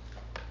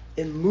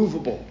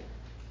 immovable,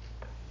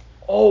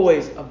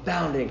 always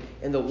abounding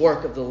in the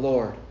work of the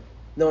Lord,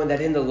 knowing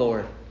that in the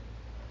Lord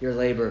your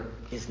labor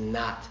is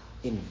not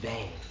in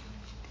vain.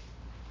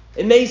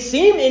 It may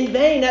seem in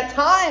vain at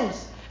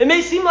times. It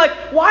may seem like,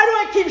 why do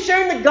I keep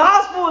sharing the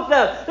gospel with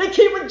them? They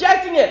keep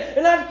rejecting it.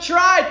 And I've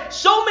tried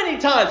so many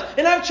times.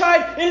 And I've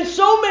tried in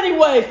so many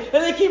ways.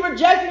 And they keep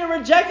rejecting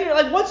it.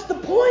 Like, what's the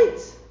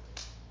point?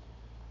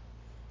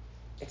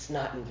 It's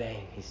not in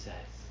vain, he says.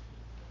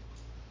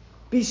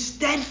 Be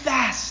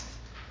steadfast.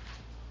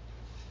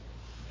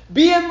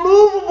 Be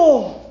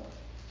immovable.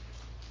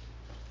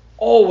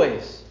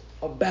 Always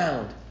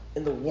abound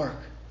in the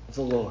work of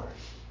the Lord.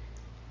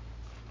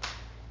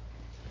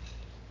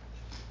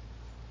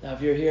 Now,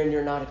 if you're here and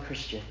you're not a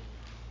Christian,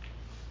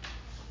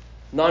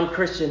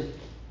 non-Christian,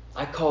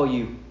 I call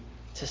you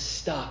to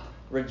stop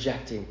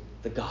rejecting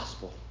the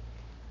gospel.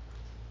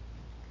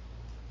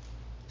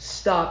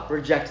 Stop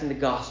rejecting the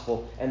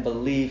gospel and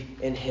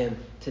believe in him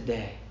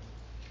today.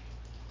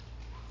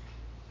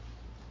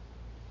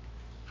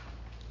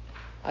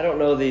 I don't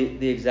know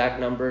the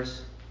exact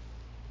numbers,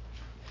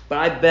 but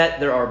I bet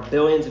there are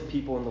billions of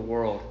people in the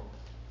world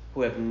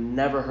who have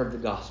never heard the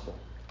gospel.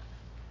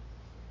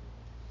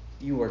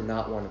 You are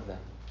not one of them.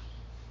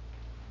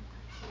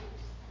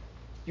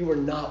 You are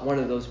not one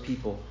of those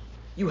people.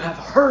 You have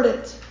heard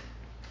it.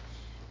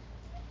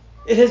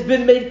 It has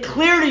been made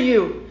clear to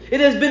you. It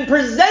has been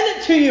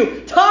presented to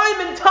you time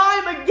and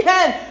time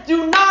again.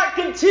 Do not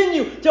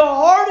continue to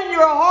harden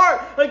your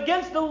heart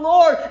against the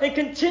Lord and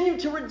continue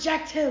to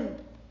reject him.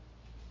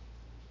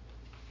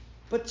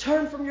 But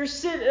turn from your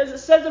sin, as it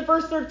says in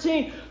verse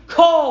 13.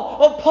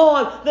 Call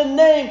upon the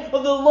name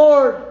of the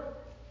Lord.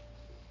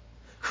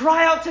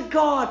 Cry out to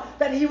God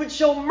that he would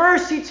show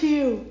mercy to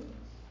you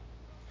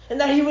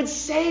and that he would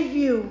save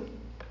you.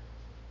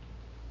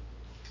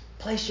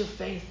 Place your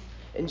faith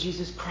in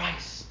Jesus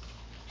Christ.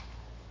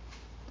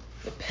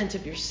 Repent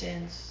of your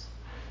sins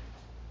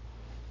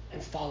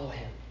and follow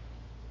him.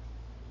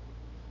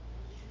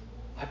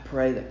 I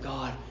pray that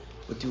God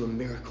would do a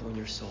miracle in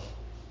your soul.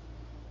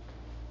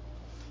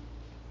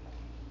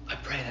 I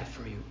pray that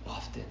for you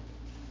often.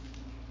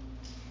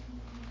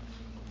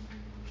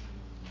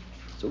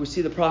 So we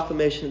see the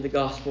proclamation of the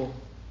gospel.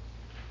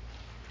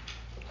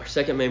 Our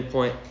second main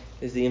point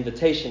is the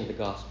invitation of the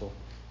gospel.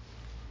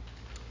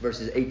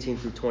 Verses 18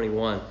 through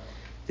 21.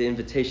 The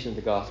invitation of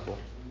the gospel.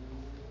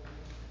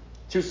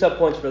 Two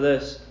subpoints for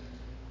this.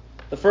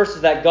 The first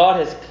is that God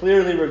has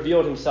clearly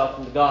revealed himself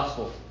in the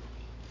gospel.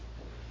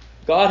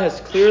 God has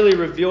clearly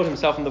revealed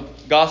himself in the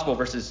gospel,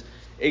 verses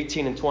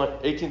 18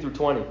 through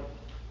 20.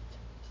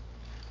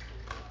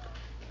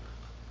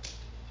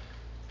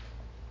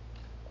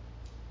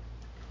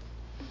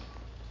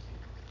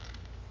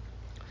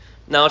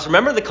 Now, let's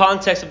remember the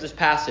context of this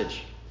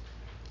passage.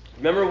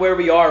 Remember where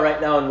we are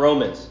right now in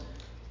Romans.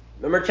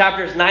 Remember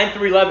chapters 9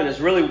 through 11 is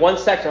really one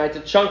section, right?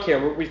 It's a chunk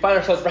here. We find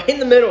ourselves right in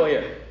the middle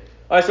here.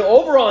 All right, so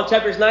overall in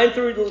chapters 9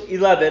 through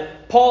 11,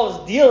 Paul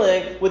is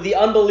dealing with the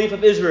unbelief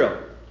of Israel.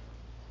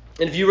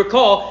 And if you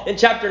recall, in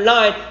chapter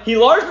 9, he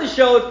largely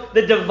showed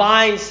the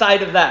divine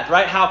side of that,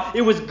 right? How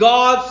it was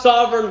God's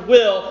sovereign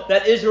will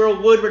that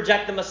Israel would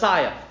reject the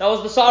Messiah. That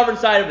was the sovereign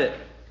side of it.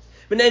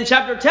 But then in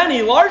chapter 10,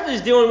 he largely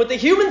is dealing with the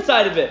human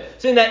side of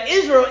it, saying that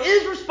Israel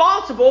is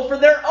responsible for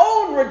their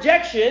own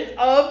rejection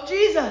of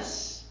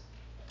Jesus.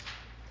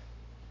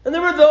 And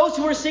there were those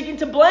who were seeking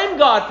to blame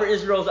God for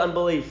Israel's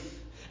unbelief.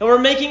 And were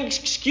making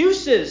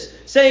excuses,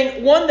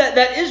 saying, one,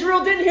 that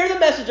Israel didn't hear the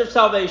message of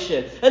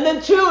salvation. And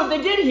then two, if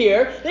they did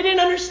hear, they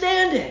didn't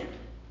understand it.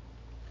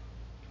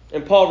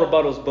 And Paul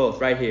rebuttals both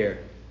right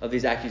here of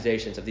these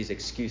accusations, of these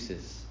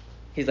excuses.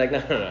 He's like,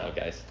 no,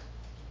 guys.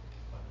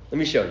 Let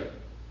me show you.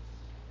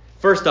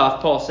 First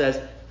off, Paul says,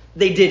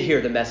 they did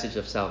hear the message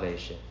of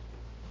salvation.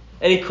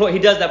 And he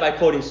does that by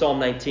quoting Psalm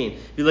 19.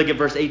 If you look at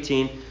verse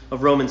 18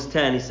 of Romans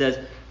 10, he says,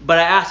 but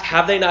I ask,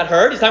 have they not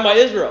heard? He's talking about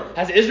Israel.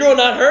 Has Israel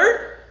not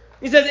heard?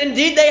 He says,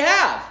 indeed they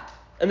have.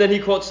 And then he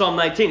quotes Psalm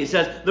 19. He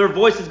says, their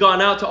voice has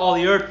gone out to all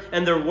the earth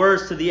and their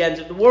words to the ends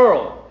of the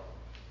world.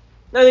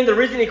 Now, I think the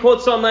reason he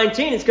quotes Psalm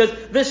 19 is because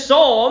this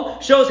psalm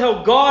shows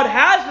how God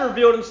has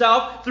revealed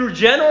himself through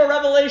general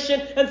revelation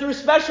and through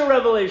special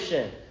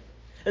revelation.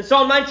 And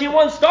Psalm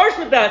 19:1 starts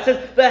with that. It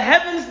says, the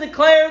heavens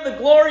declare the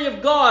glory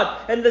of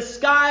God, and the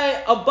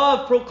sky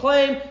above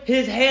proclaim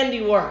his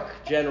handiwork.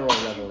 General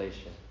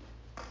revelation.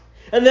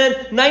 And then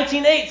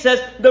 19:8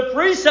 says, the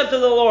precepts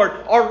of the Lord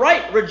are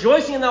right,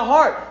 rejoicing in the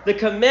heart. The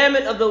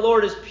commandment of the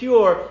Lord is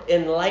pure,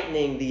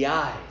 enlightening the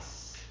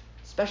eyes.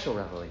 Special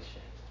revelation.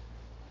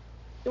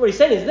 And what he's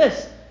saying is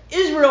this.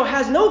 Israel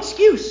has no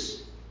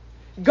excuse.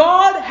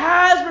 God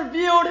has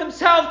revealed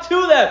himself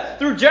to them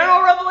through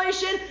general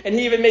revelation, and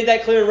he even made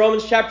that clear in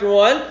Romans chapter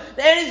 1.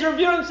 And he's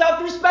revealed himself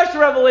through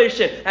special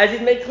revelation, as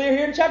he's made clear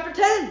here in chapter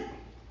 10.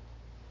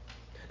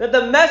 that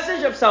the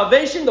message of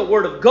salvation, the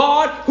Word of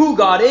God, who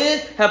God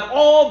is, have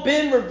all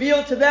been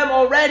revealed to them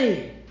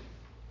already.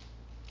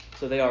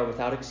 So they are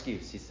without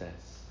excuse, he says.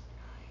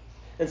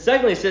 And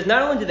secondly, he says,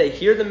 not only did they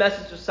hear the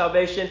message of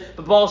salvation,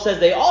 but Paul says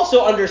they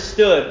also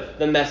understood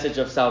the message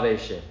of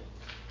salvation.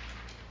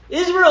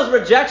 Israel's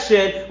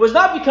rejection was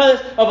not because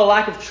of a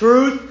lack of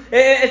truth.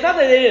 It's not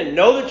that they didn't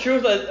know the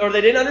truth or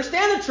they didn't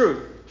understand the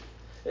truth.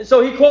 And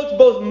so he quotes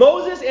both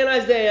Moses and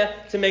Isaiah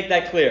to make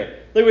that clear.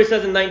 Look what he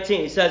says in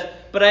 19. He says,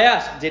 but I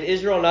ask, did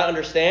Israel not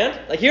understand?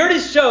 Like he already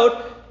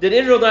showed, did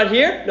Israel not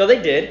hear? No,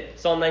 they did.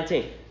 Psalm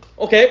 19.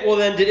 Okay, well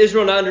then, did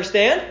Israel not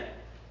understand?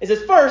 He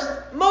says, first,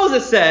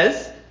 Moses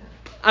says,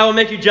 I will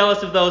make you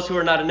jealous of those who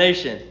are not a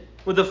nation.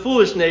 With a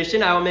foolish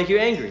nation, I will make you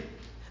angry.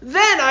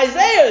 Then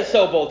Isaiah is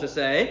so bold to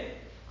say,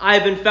 I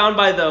have been found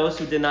by those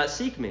who did not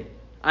seek me.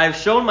 I have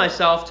shown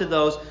myself to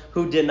those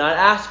who did not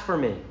ask for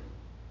me.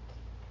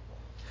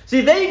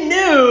 See, they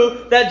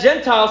knew that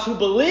Gentiles who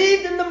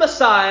believed in the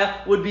Messiah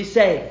would be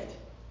saved.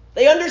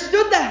 They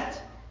understood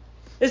that.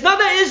 It's not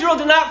that Israel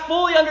did not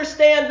fully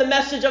understand the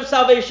message of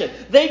salvation.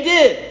 They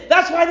did.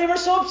 That's why they were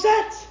so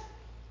upset.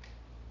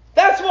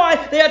 That's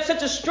why they had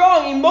such a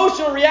strong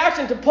emotional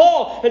reaction to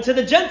Paul and to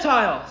the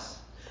Gentiles.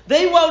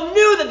 They well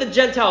knew that the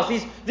Gentiles,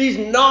 these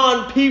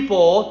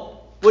non-people,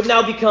 would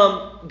now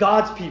become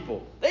God's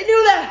people. They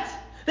knew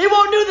that. They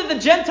well knew that the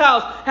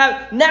Gentiles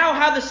now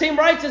have the same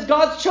rights as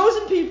God's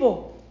chosen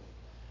people.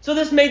 So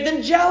this made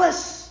them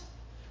jealous.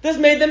 This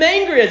made them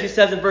angry, as he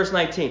says in verse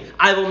 19.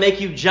 I will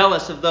make you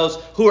jealous of those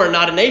who are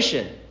not a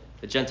nation,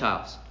 the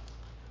Gentiles.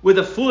 With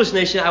a foolish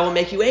nation, I will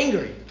make you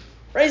angry.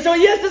 Right? So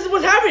yes, this is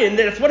what's happening. And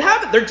that's what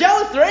happened. They're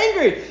jealous. They're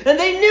angry. And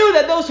they knew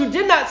that those who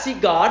did not seek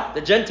God,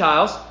 the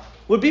Gentiles,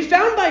 would be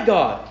found by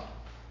God.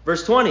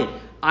 Verse 20.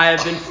 I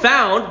have been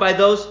found by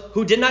those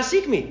who did not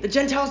seek me. The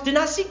Gentiles did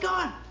not seek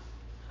God.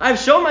 I have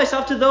shown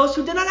myself to those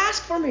who did not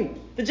ask for me.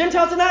 The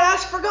Gentiles did not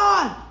ask for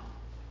God.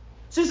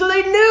 See, so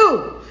they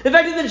knew. In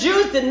fact, if the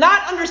Jews did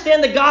not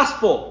understand the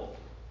gospel,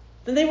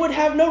 then they would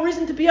have no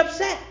reason to be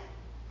upset.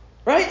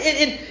 Right?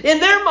 In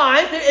their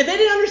minds, if they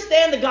didn't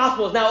understand the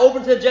gospel is now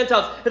open to the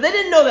Gentiles, if they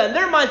didn't know that, in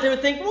their minds they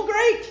would think, well,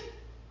 great.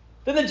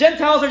 Then the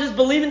Gentiles are just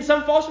believing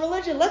some false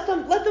religion. Let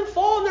them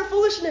fall in their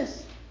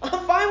foolishness.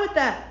 I'm fine with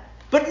that.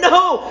 But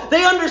no,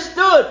 they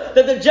understood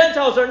that the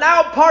Gentiles are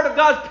now part of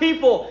God's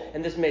people,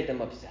 and this made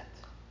them upset.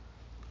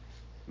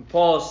 And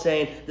Paul is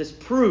saying this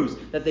proves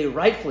that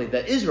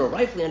Israel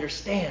rightfully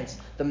understands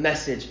the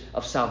message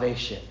of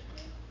salvation.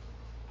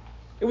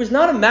 It was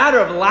not a matter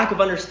of a lack of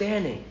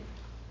understanding.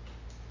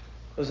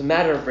 It was a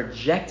matter of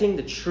rejecting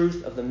the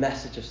truth of the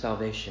message of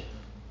salvation.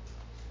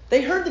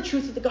 They heard the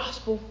truth of the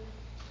gospel.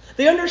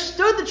 They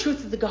understood the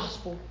truth of the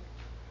gospel,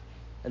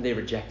 and they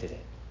rejected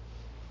it.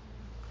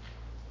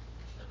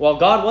 While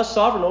God was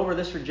sovereign over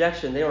this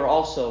rejection, they are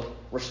also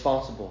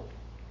responsible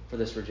for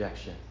this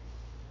rejection.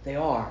 They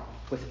are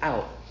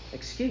without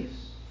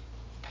excuse.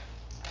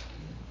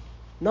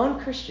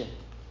 Non-Christian,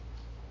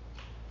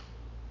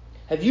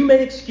 have you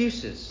made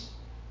excuses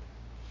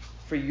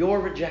for your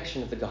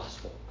rejection of the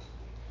gospel?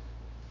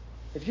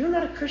 If you're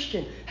not a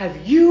Christian,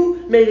 have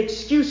you made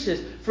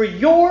excuses for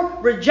your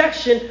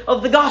rejection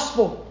of the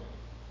gospel?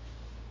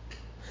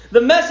 The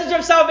message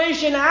of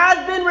salvation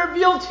has been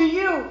revealed to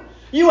you.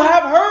 You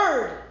have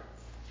heard.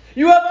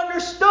 You have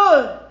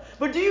understood.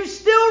 But do you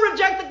still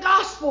reject the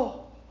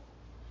gospel?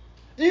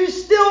 Do you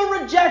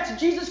still reject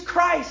Jesus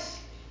Christ?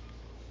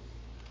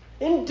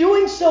 In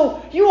doing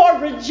so, you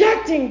are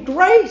rejecting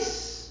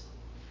grace.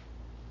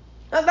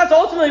 That's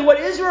ultimately what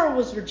Israel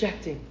was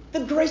rejecting.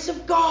 The grace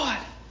of God.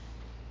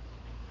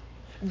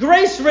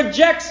 Grace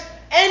rejects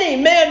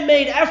any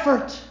man-made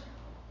effort.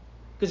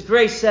 Because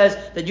grace says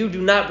that you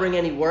do not bring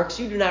any works,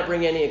 you do not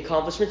bring any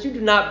accomplishments, you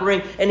do not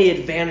bring any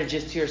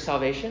advantages to your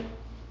salvation.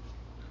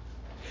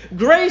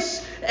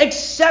 Grace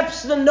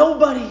accepts the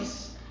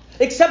nobodies,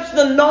 accepts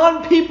the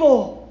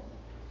non-people.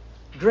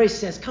 Grace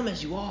says, come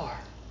as you are,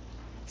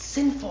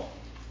 sinful,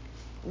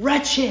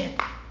 wretched.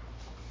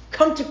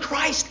 Come to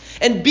Christ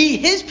and be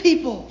His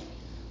people.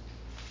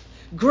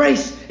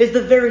 Grace is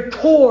the very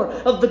core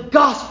of the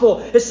gospel.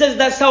 It says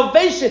that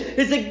salvation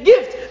is a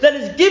gift that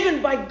is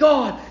given by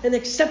God and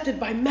accepted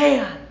by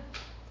man.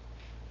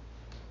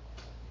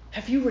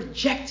 Have you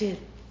rejected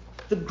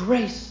the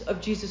grace of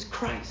Jesus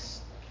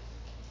Christ?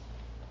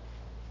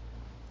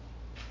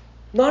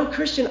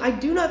 Non-Christian, I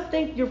do not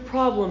think your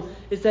problem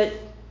is that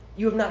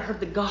you have not heard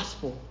the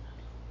gospel.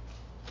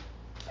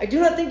 I do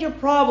not think your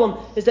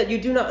problem is that you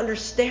do not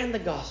understand the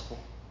gospel.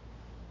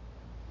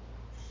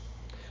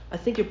 I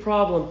think your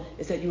problem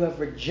is that you have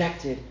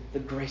rejected the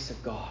grace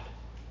of God.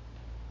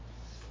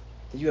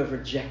 That you have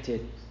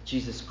rejected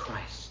Jesus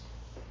Christ.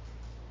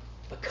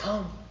 But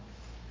come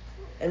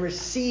and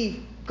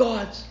receive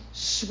God's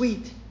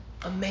sweet,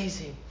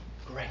 amazing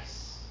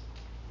grace.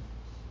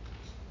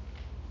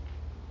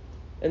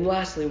 And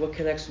lastly, what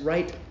connects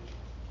right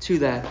to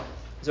that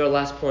is our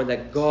last point,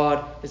 that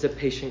God is a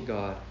patient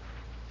God.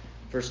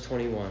 Verse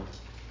 21.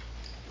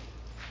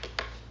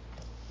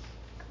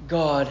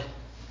 God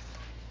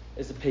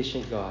is a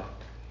patient God.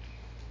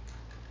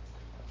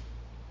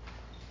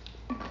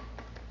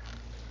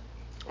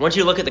 I want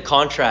you to look at the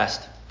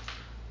contrast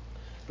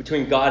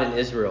between God and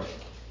Israel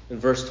in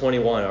verse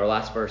 21, our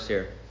last verse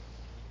here.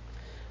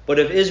 But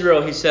of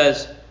Israel, he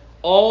says,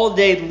 all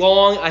day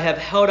long I have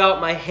held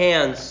out my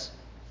hands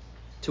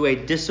to a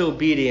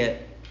disobedient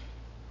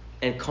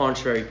and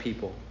contrary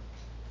people.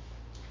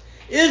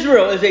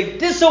 Israel is a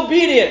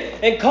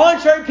disobedient and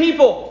contrary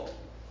people.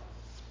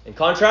 In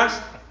contrast,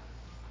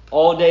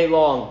 all day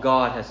long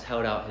God has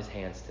held out his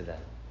hands to them.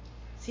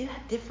 See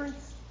that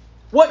difference?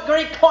 What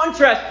great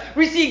contrast.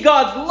 We see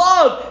God's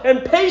love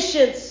and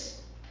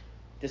patience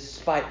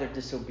despite their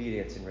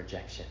disobedience and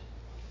rejection.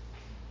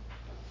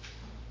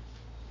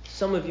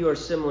 Some of you are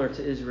similar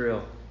to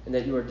Israel in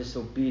that you are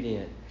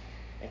disobedient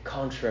and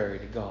contrary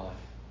to God.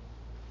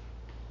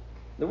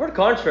 The word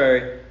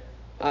contrary,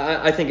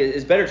 I think,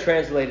 is better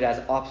translated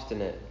as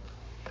obstinate.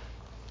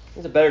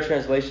 There's a better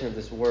translation of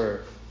this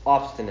word,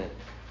 obstinate.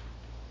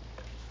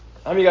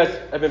 How many of you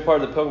guys have been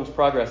part of the Pilgrim's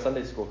Progress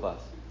Sunday school class?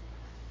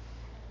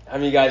 How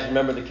many of you guys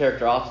remember the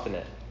character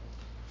obstinate?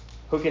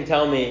 Who can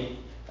tell me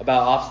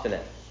about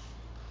obstinate?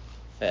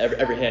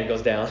 Every hand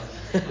goes down.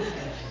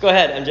 Go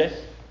ahead, MJ.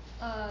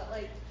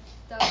 Like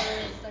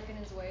stubborn, stuck in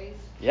his ways.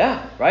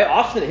 Yeah, right?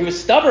 Obstinate. He was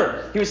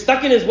stubborn. He was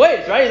stuck in his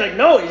ways, right? He's like,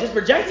 no, he's just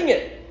rejecting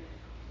it.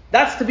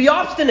 That's to be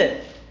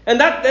obstinate. And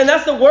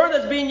that's the word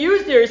that's being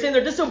used here. He's saying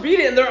they're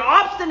disobedient and they're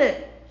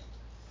obstinate.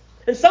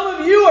 And some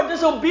of you are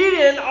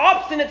disobedient and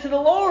obstinate to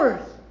the Lord.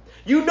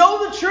 You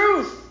know the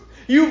truth.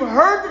 You've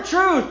heard the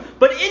truth.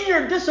 But in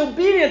your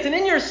disobedience and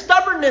in your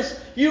stubbornness,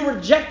 you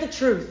reject the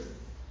truth.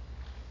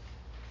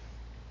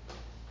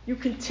 You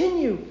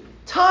continue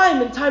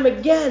time and time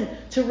again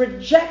to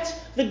reject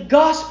the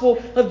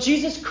gospel of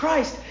Jesus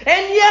Christ.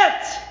 And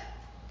yet,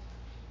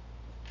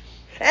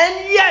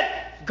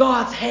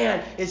 God's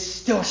hand is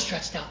still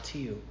stretched out to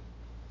you.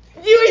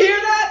 Do you hear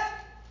that?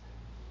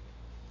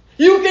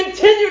 You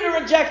continue to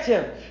reject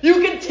Him.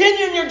 You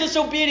continue in your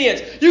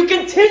disobedience. You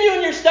continue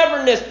in your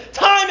stubbornness.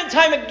 Time and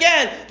time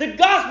again, the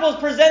gospel is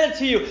presented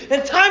to you.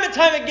 And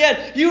time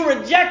again, you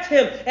reject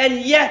Him.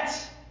 And yet,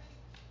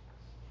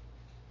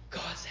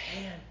 God's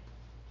hand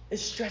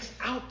is stretched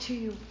out to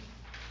you.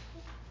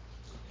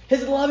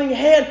 His loving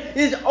hand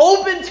is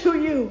open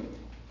to you.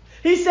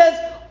 He says,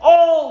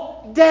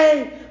 all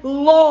day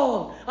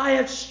long, I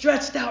have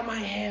stretched out my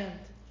hand.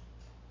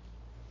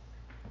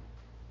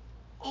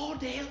 All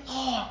day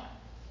long.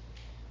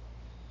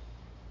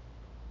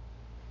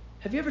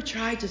 Have you ever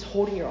tried just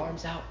holding your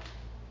arms out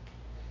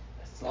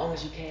as long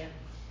as you can?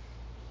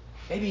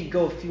 Maybe you'd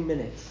go a few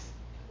minutes.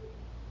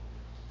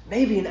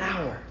 Maybe an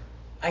hour.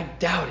 I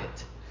doubt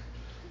it.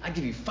 I'd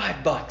give you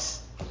 $5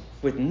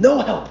 with no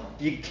help.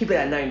 You can keep it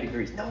at 90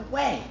 degrees. No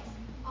way.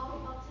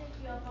 I'll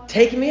take you up on it.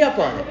 Take me up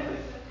on it.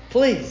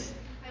 Please.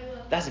 I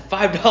will. That's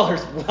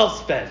 $5 well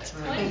spent.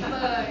 $20,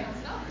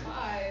 not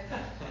 5.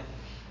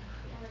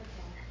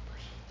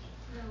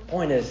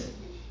 Point is,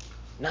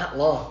 not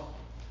long.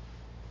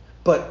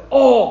 But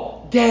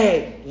all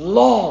day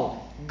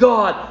long,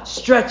 God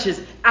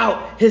stretches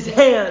out His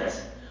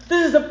hands.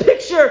 This is a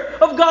picture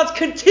of God's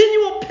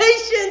continual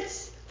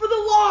patience for the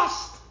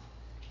lost.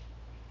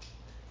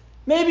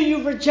 Maybe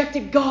you've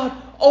rejected God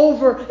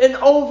over and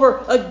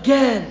over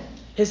again.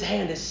 His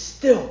hand is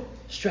still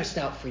stretched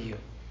out for you.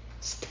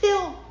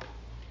 Still.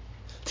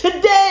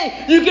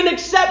 Today, you can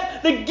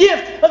accept the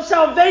gift of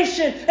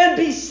salvation and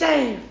be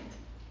saved.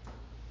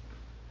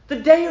 The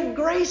day of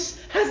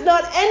grace has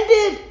not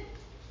ended.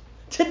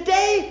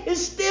 Today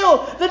is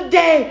still the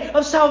day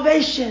of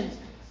salvation.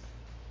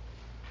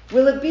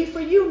 Will it be for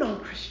you,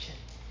 non-Christian?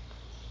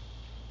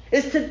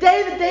 Is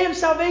today the day of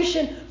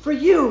salvation for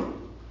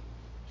you?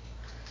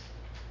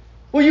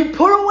 Will you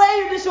put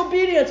away your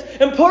disobedience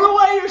and put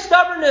away your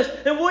stubbornness,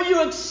 and will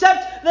you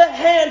accept the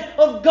hand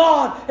of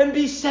God and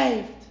be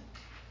saved?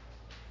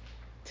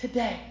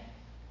 Today.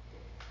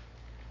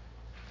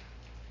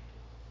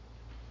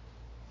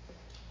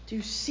 Do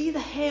you see the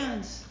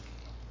hands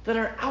that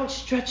are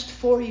outstretched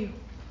for you?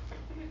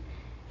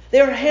 They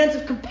are hands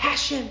of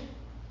compassion,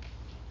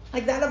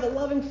 like that of a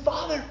loving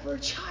father for a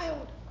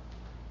child.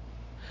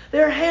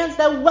 They are hands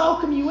that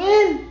welcome you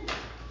in.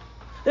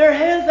 They are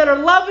hands that are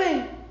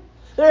loving.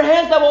 They are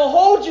hands that will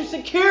hold you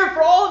secure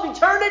for all of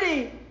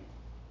eternity.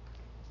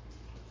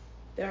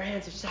 They are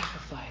hands of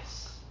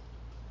sacrifice.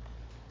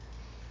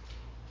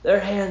 They are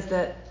hands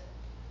that,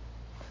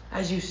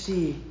 as you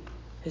see,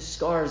 His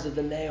scars of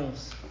the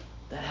nails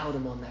that held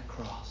Him on that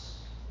cross.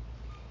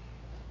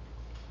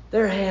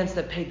 There are hands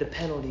that paid the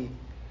penalty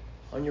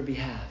on your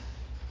behalf.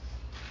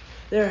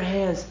 There are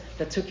hands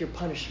that took your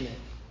punishment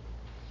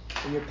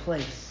in your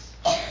place.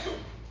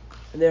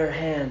 And there are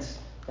hands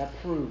that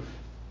prove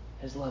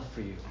His love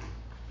for you.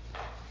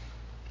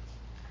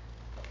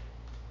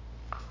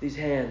 These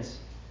hands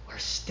are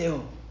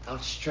still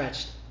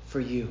outstretched for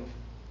you.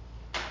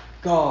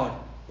 God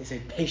is a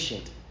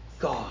patient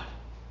God.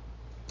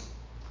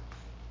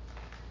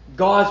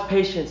 God's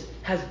patience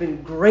has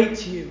been great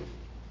to you.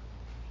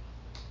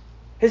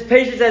 His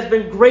patience has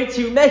been great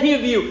to you. Many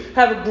of you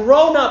have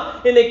grown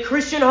up in a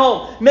Christian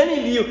home. Many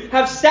of you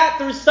have sat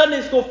through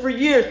Sunday school for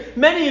years.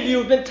 Many of you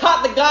have been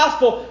taught the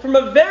gospel from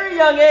a very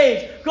young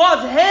age.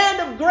 God's hand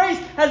of grace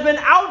has been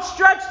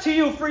outstretched to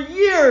you for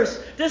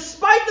years,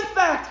 despite the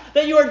fact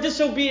that you are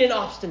disobedient and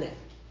obstinate.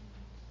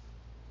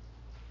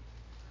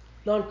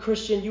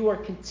 Non-Christian, you are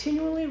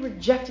continually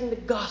rejecting the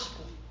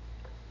gospel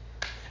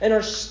and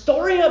are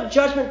storing up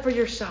judgment for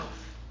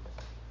yourself.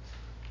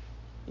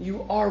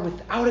 You are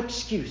without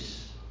excuse.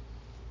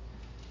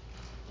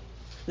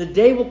 The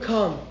day will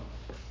come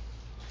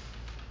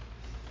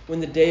when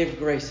the day of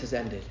grace has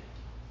ended.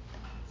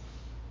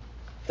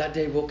 That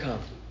day will come.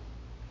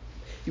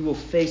 You will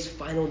face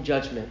final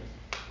judgment,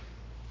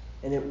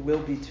 and it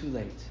will be too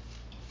late.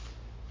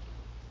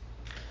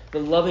 The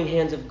loving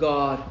hands of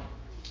God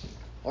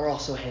are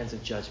also hands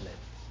of judgment.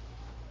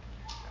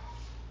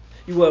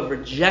 You will have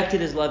rejected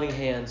His loving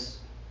hands,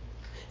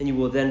 and you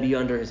will then be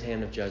under His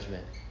hand of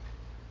judgment.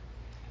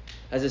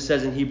 As it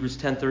says in Hebrews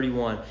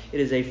 10:31,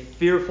 it is a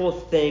fearful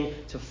thing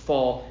to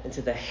fall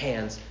into the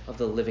hands of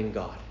the living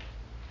God.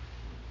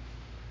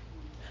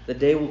 The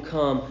day will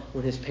come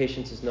when His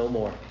patience is no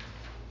more.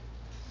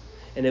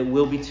 And it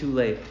will be too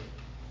late.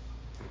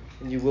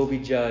 And you will be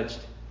judged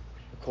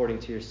according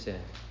to your sin.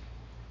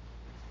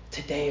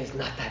 Today is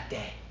not that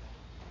day.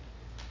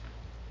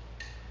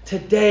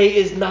 Today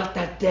is not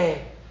that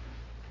day.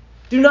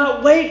 Do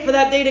not wait for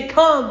that day to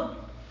come.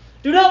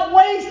 Do not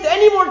waste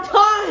any more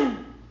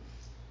time.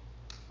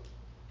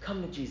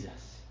 Come to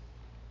Jesus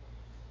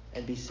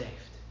and be saved.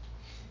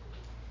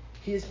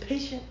 He is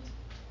patient.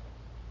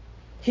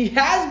 He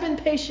has been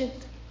patient.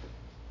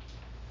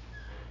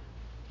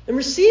 And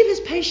receive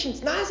His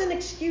patience, not as an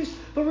excuse,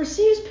 but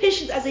receive His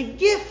patience as a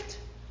gift.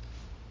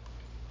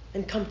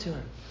 And come to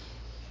Him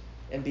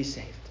and be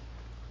saved.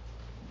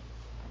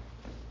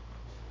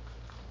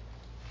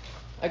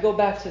 I go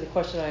back to the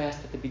question I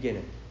asked at the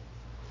beginning.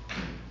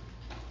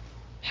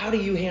 How do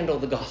you handle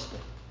the gospel?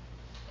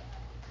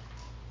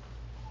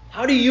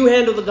 How do you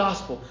handle the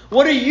gospel?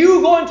 What are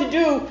you going to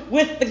do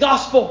with the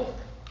gospel?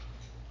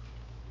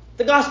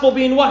 The gospel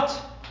being what?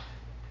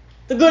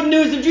 The good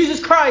news of Jesus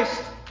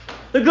Christ.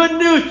 The good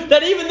news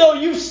that even though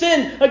you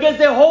sinned against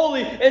a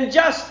holy and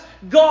just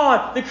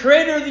God, the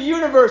creator of the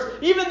universe,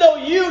 even though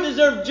you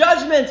deserve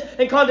judgment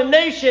and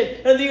condemnation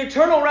and the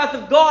eternal wrath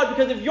of God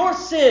because of your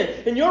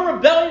sin and your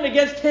rebellion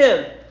against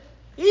Him,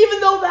 even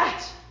though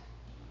that,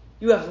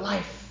 you have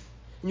life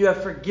and you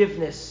have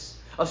forgiveness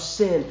of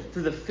sin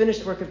through the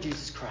finished work of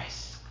Jesus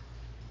Christ.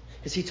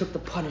 Because He took the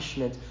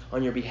punishment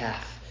on your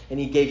behalf and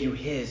He gave you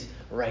His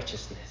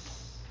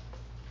righteousness.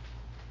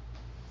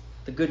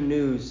 The good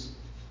news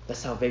that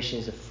salvation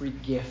is a free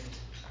gift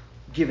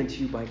given to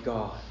you by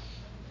God.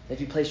 If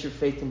you place your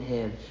faith in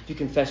Him, if you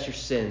confess your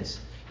sins,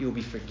 you will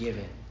be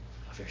forgiven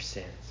of your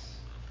sins.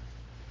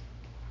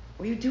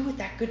 What do you do with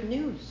that good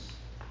news?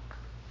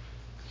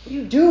 What do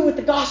you do with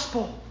the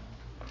gospel?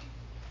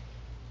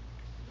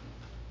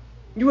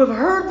 You have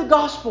heard the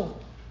gospel.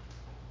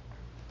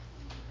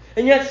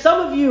 And yet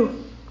some of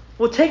you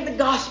will take the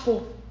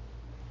gospel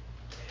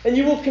and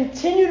you will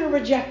continue to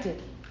reject it.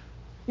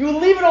 You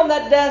will leave it on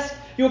that desk.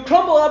 You will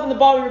crumble up in the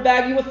bottom of your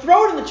bag. You will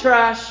throw it in the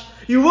trash.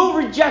 You will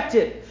reject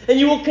it. And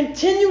you will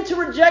continue to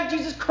reject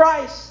Jesus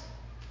Christ.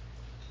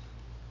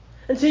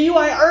 And to you,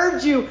 I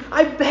urge you,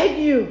 I beg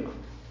you,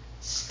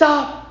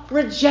 stop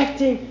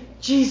rejecting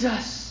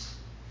Jesus.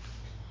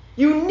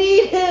 You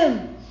need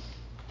Him.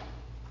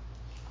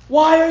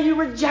 Why are you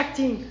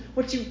rejecting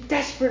what you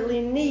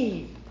desperately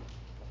need?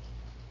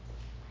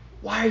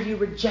 Why are you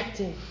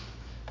rejecting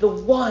the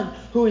one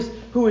who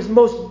is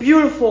most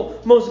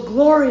beautiful, most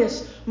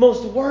glorious,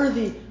 most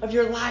worthy of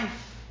your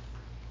life?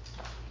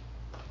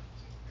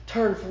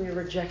 Turn from your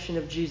rejection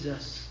of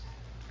Jesus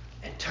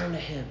and turn to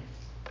Him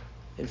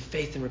in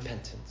faith and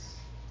repentance.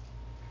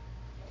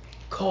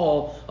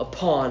 Call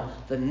upon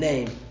the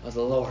name of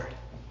the Lord,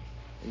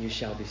 and you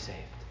shall be saved.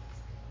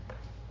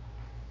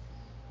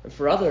 And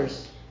for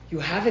others, you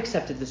have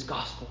accepted this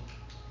gospel.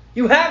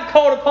 You have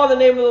called upon the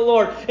name of the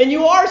Lord, and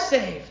you are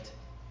saved.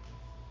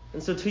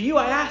 And so to you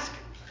I ask,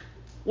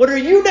 what are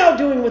you now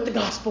doing with the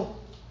gospel?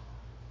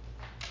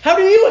 How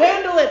do you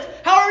handle it?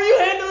 How are you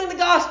handling the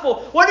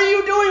gospel? What are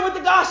you doing with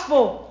the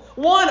gospel?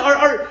 One,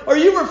 are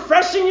you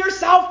refreshing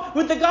yourself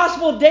with the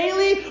gospel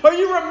daily? Are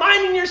you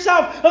reminding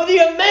yourself of the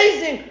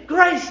amazing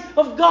grace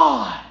of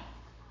God?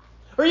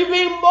 Are you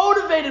being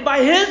motivated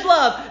by His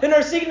love and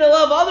are seeking to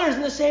love others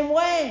in the same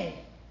way?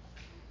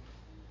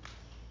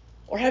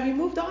 Or have you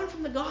moved on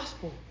from the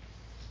gospel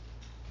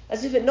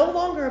as if it no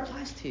longer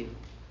applies to you?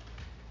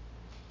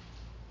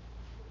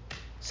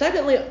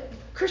 Secondly,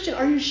 Christian,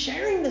 are you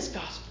sharing this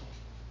gospel?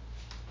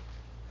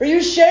 Are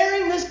you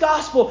sharing this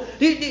gospel?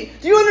 Do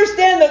you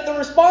understand that the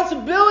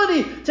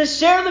responsibility to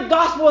share the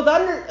gospel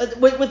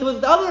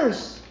with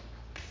others?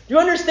 Do you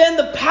understand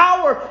the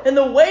power and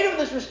the weight of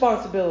this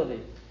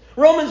responsibility?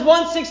 Romans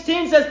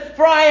 1:16 says,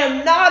 "For I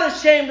am not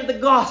ashamed of the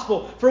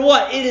gospel." For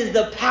what? It is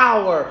the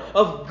power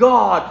of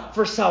God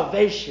for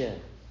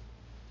salvation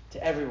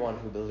to everyone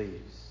who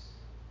believes.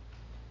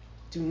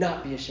 Do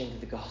not be ashamed of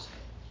the gospel.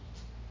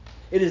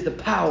 It is the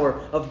power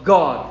of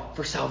God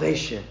for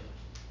salvation.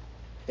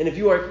 And if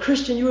you are a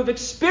Christian, you have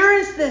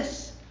experienced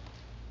this.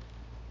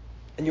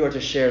 And you are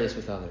to share this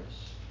with others.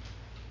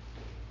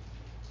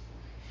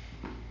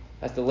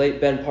 As the late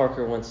Ben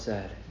Parker once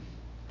said,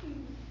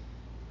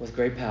 with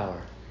great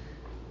power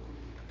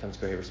comes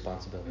great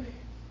responsibility.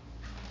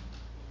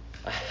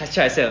 I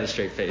try to say it with a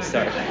straight face,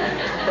 sorry.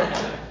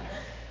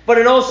 But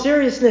in all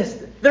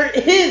seriousness, there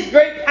is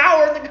great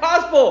power in the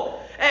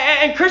gospel.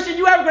 And Christian,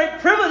 you have great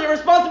privilege and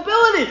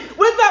responsibility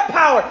with that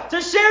power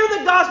to share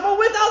the gospel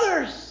with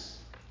others.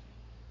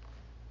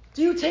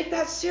 Do you take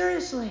that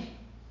seriously?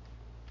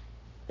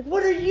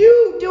 What are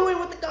you doing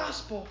with the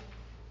gospel?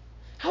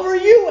 How are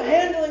you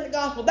handling the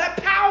gospel? That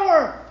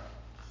power.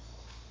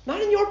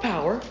 Not in your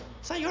power.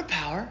 It's not your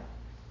power.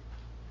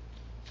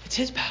 It's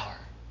His power.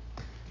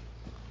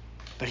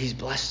 But He's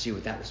blessed you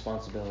with that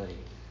responsibility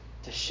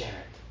to share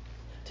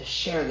it. To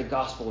share the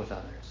gospel with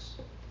others.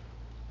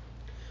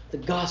 The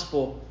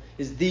gospel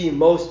is the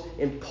most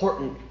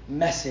important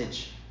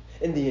message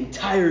in the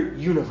entire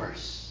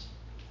universe.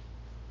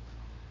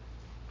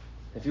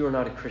 If you are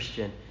not a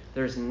Christian,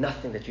 there is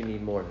nothing that you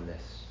need more than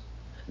this.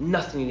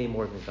 Nothing you need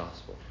more than the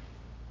gospel.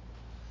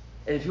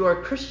 And if you are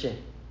a Christian,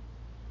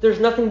 there's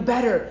nothing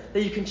better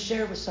that you can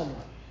share with someone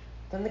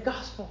than the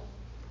gospel.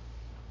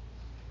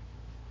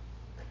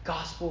 The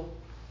gospel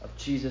of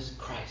Jesus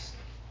Christ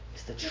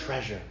is the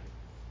treasure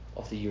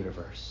of the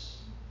universe.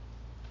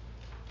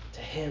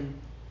 To Him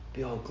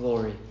be all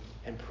glory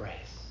and praise.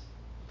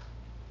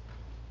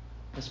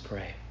 Let's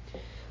pray.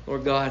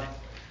 Lord God,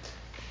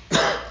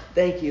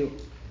 thank you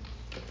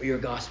for your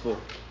gospel.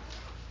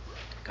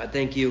 God,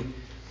 thank you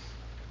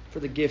for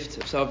the gift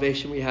of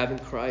salvation we have in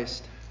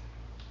Christ.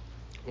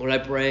 Lord, I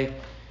pray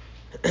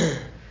God,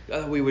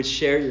 that we would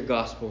share your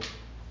gospel.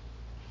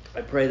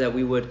 I pray that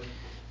we would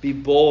be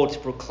bold to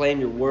proclaim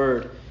your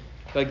word.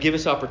 God, give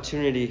us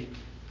opportunity.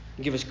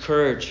 Give us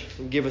courage.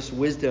 And give us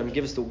wisdom.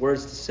 Give us the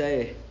words to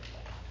say.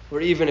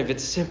 Lord, even if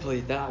it's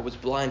simply that I was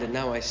blind and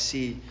now I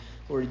see.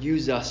 Lord,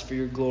 use us for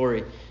your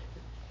glory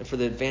and for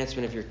the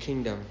advancement of your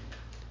kingdom.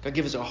 God,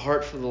 give us a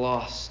heart for the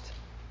lost.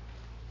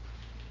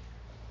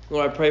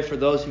 Lord, I pray for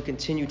those who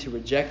continue to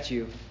reject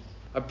you.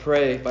 I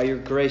pray by your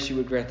grace you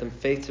would grant them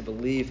faith to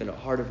believe and a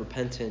heart of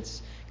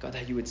repentance. God,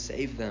 that you would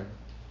save them.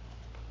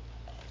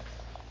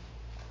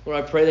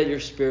 Lord, I pray that your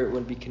Spirit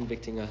would be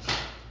convicting us.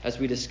 As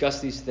we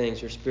discuss these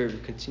things, your Spirit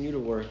would continue to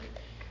work.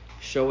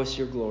 Show us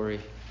your glory.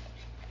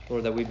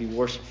 Lord, that we be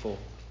worshipful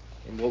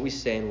in what we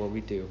say and what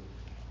we do.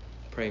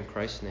 I pray in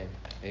Christ's name.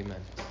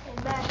 Amen.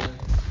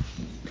 Amen.